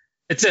 like,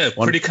 it's a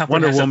pretty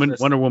comprehensive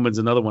list. Wonder Woman's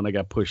another one that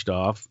got pushed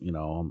off. You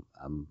know,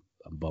 I'm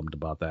bummed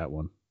about that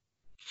one.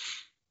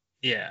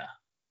 Yeah.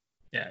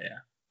 Yeah, yeah.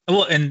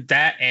 Well, and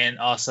that, and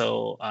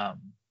also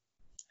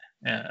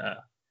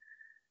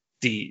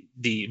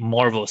the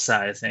Marvel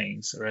side of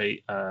things,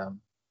 right?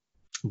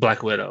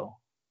 Black Widow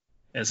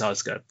has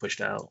always got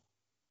pushed out.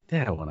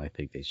 That one, I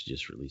think they should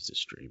just release it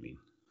streaming.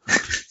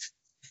 It's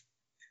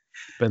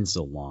been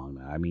so long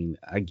now. I mean,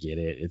 I get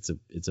it. It's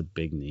a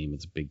big name.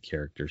 It's a big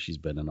character. She's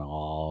been in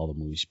all the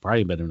movies. She's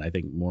probably been in, I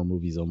think, more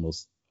movies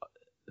almost.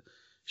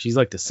 She's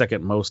like the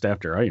second most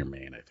after Iron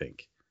Man, I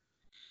think.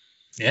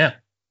 Yeah.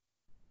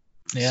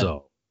 Yeah.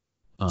 So,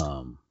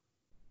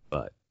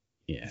 but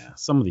yeah,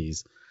 some of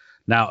these.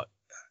 Now,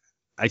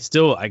 I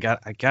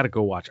gotta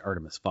go watch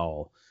Artemis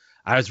Fowl.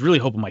 I was really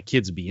hoping my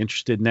kids would be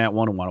interested in that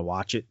one and want to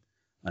watch it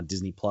on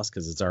Disney Plus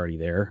because it's already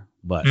there.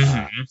 But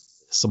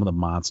some of the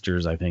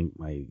monsters, I think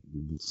my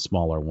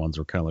smaller ones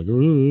were kind of like,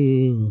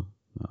 ooh,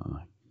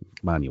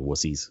 come on, you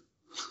wussies.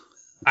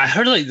 I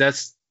heard like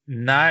that's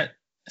not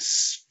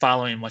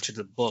following much of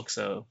the book,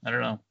 so I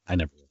don't know. I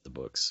never read the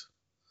books.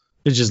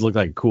 It just looked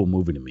like a cool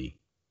movie to me.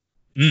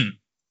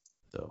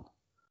 So,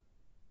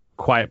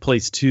 Quiet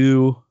Place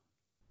 2.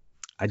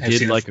 I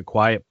did like A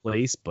Quiet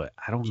Place, but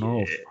I don't know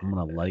if I'm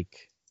gonna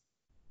like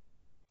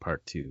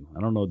part 2.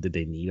 I don't know. Did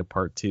they need a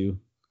part 2?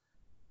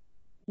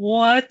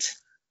 What?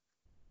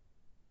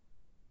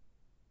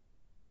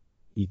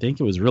 You think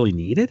it was really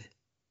needed?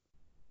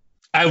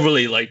 I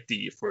really liked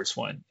the first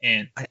one,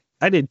 and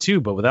I did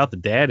too, but without the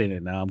dad in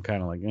it, now I'm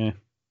kind of like,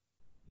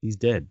 he's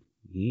dead.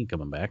 He ain't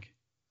coming back.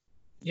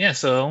 Yeah,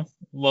 so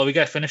we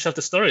got to finish up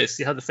the story.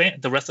 See how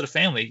the rest of the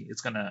family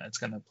it's gonna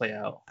play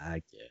out.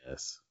 I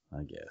guess,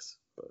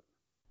 but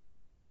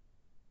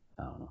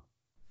I don't know.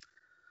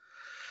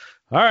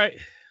 All right.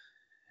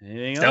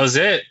 Anything else? That was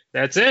it.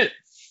 That's it.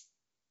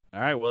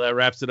 All right. Well, that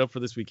wraps it up for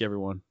this week,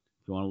 everyone.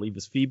 If you want to leave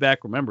us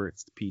feedback, remember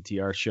it's the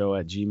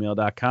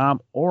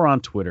PTRshow@gmail.com or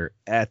on Twitter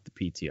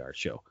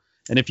 @the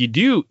And if you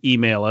do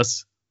email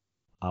us,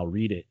 I'll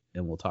read it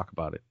and we'll talk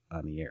about it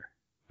on the air.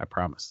 I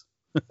promise.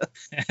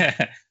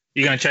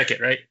 You're going to check it,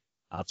 right?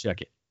 I'll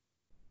check it.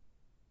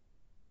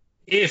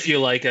 If you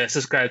like us,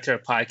 subscribe to our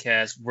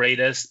podcast, rate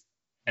us,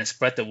 and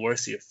spread the word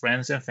to your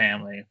friends and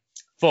family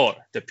for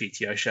the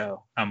PTR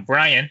Show. I'm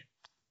Brian.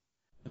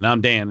 And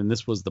I'm Dan, and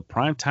this was the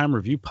Primetime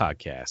Review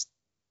Podcast.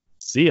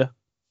 See ya.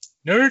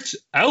 Nerds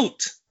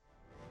out.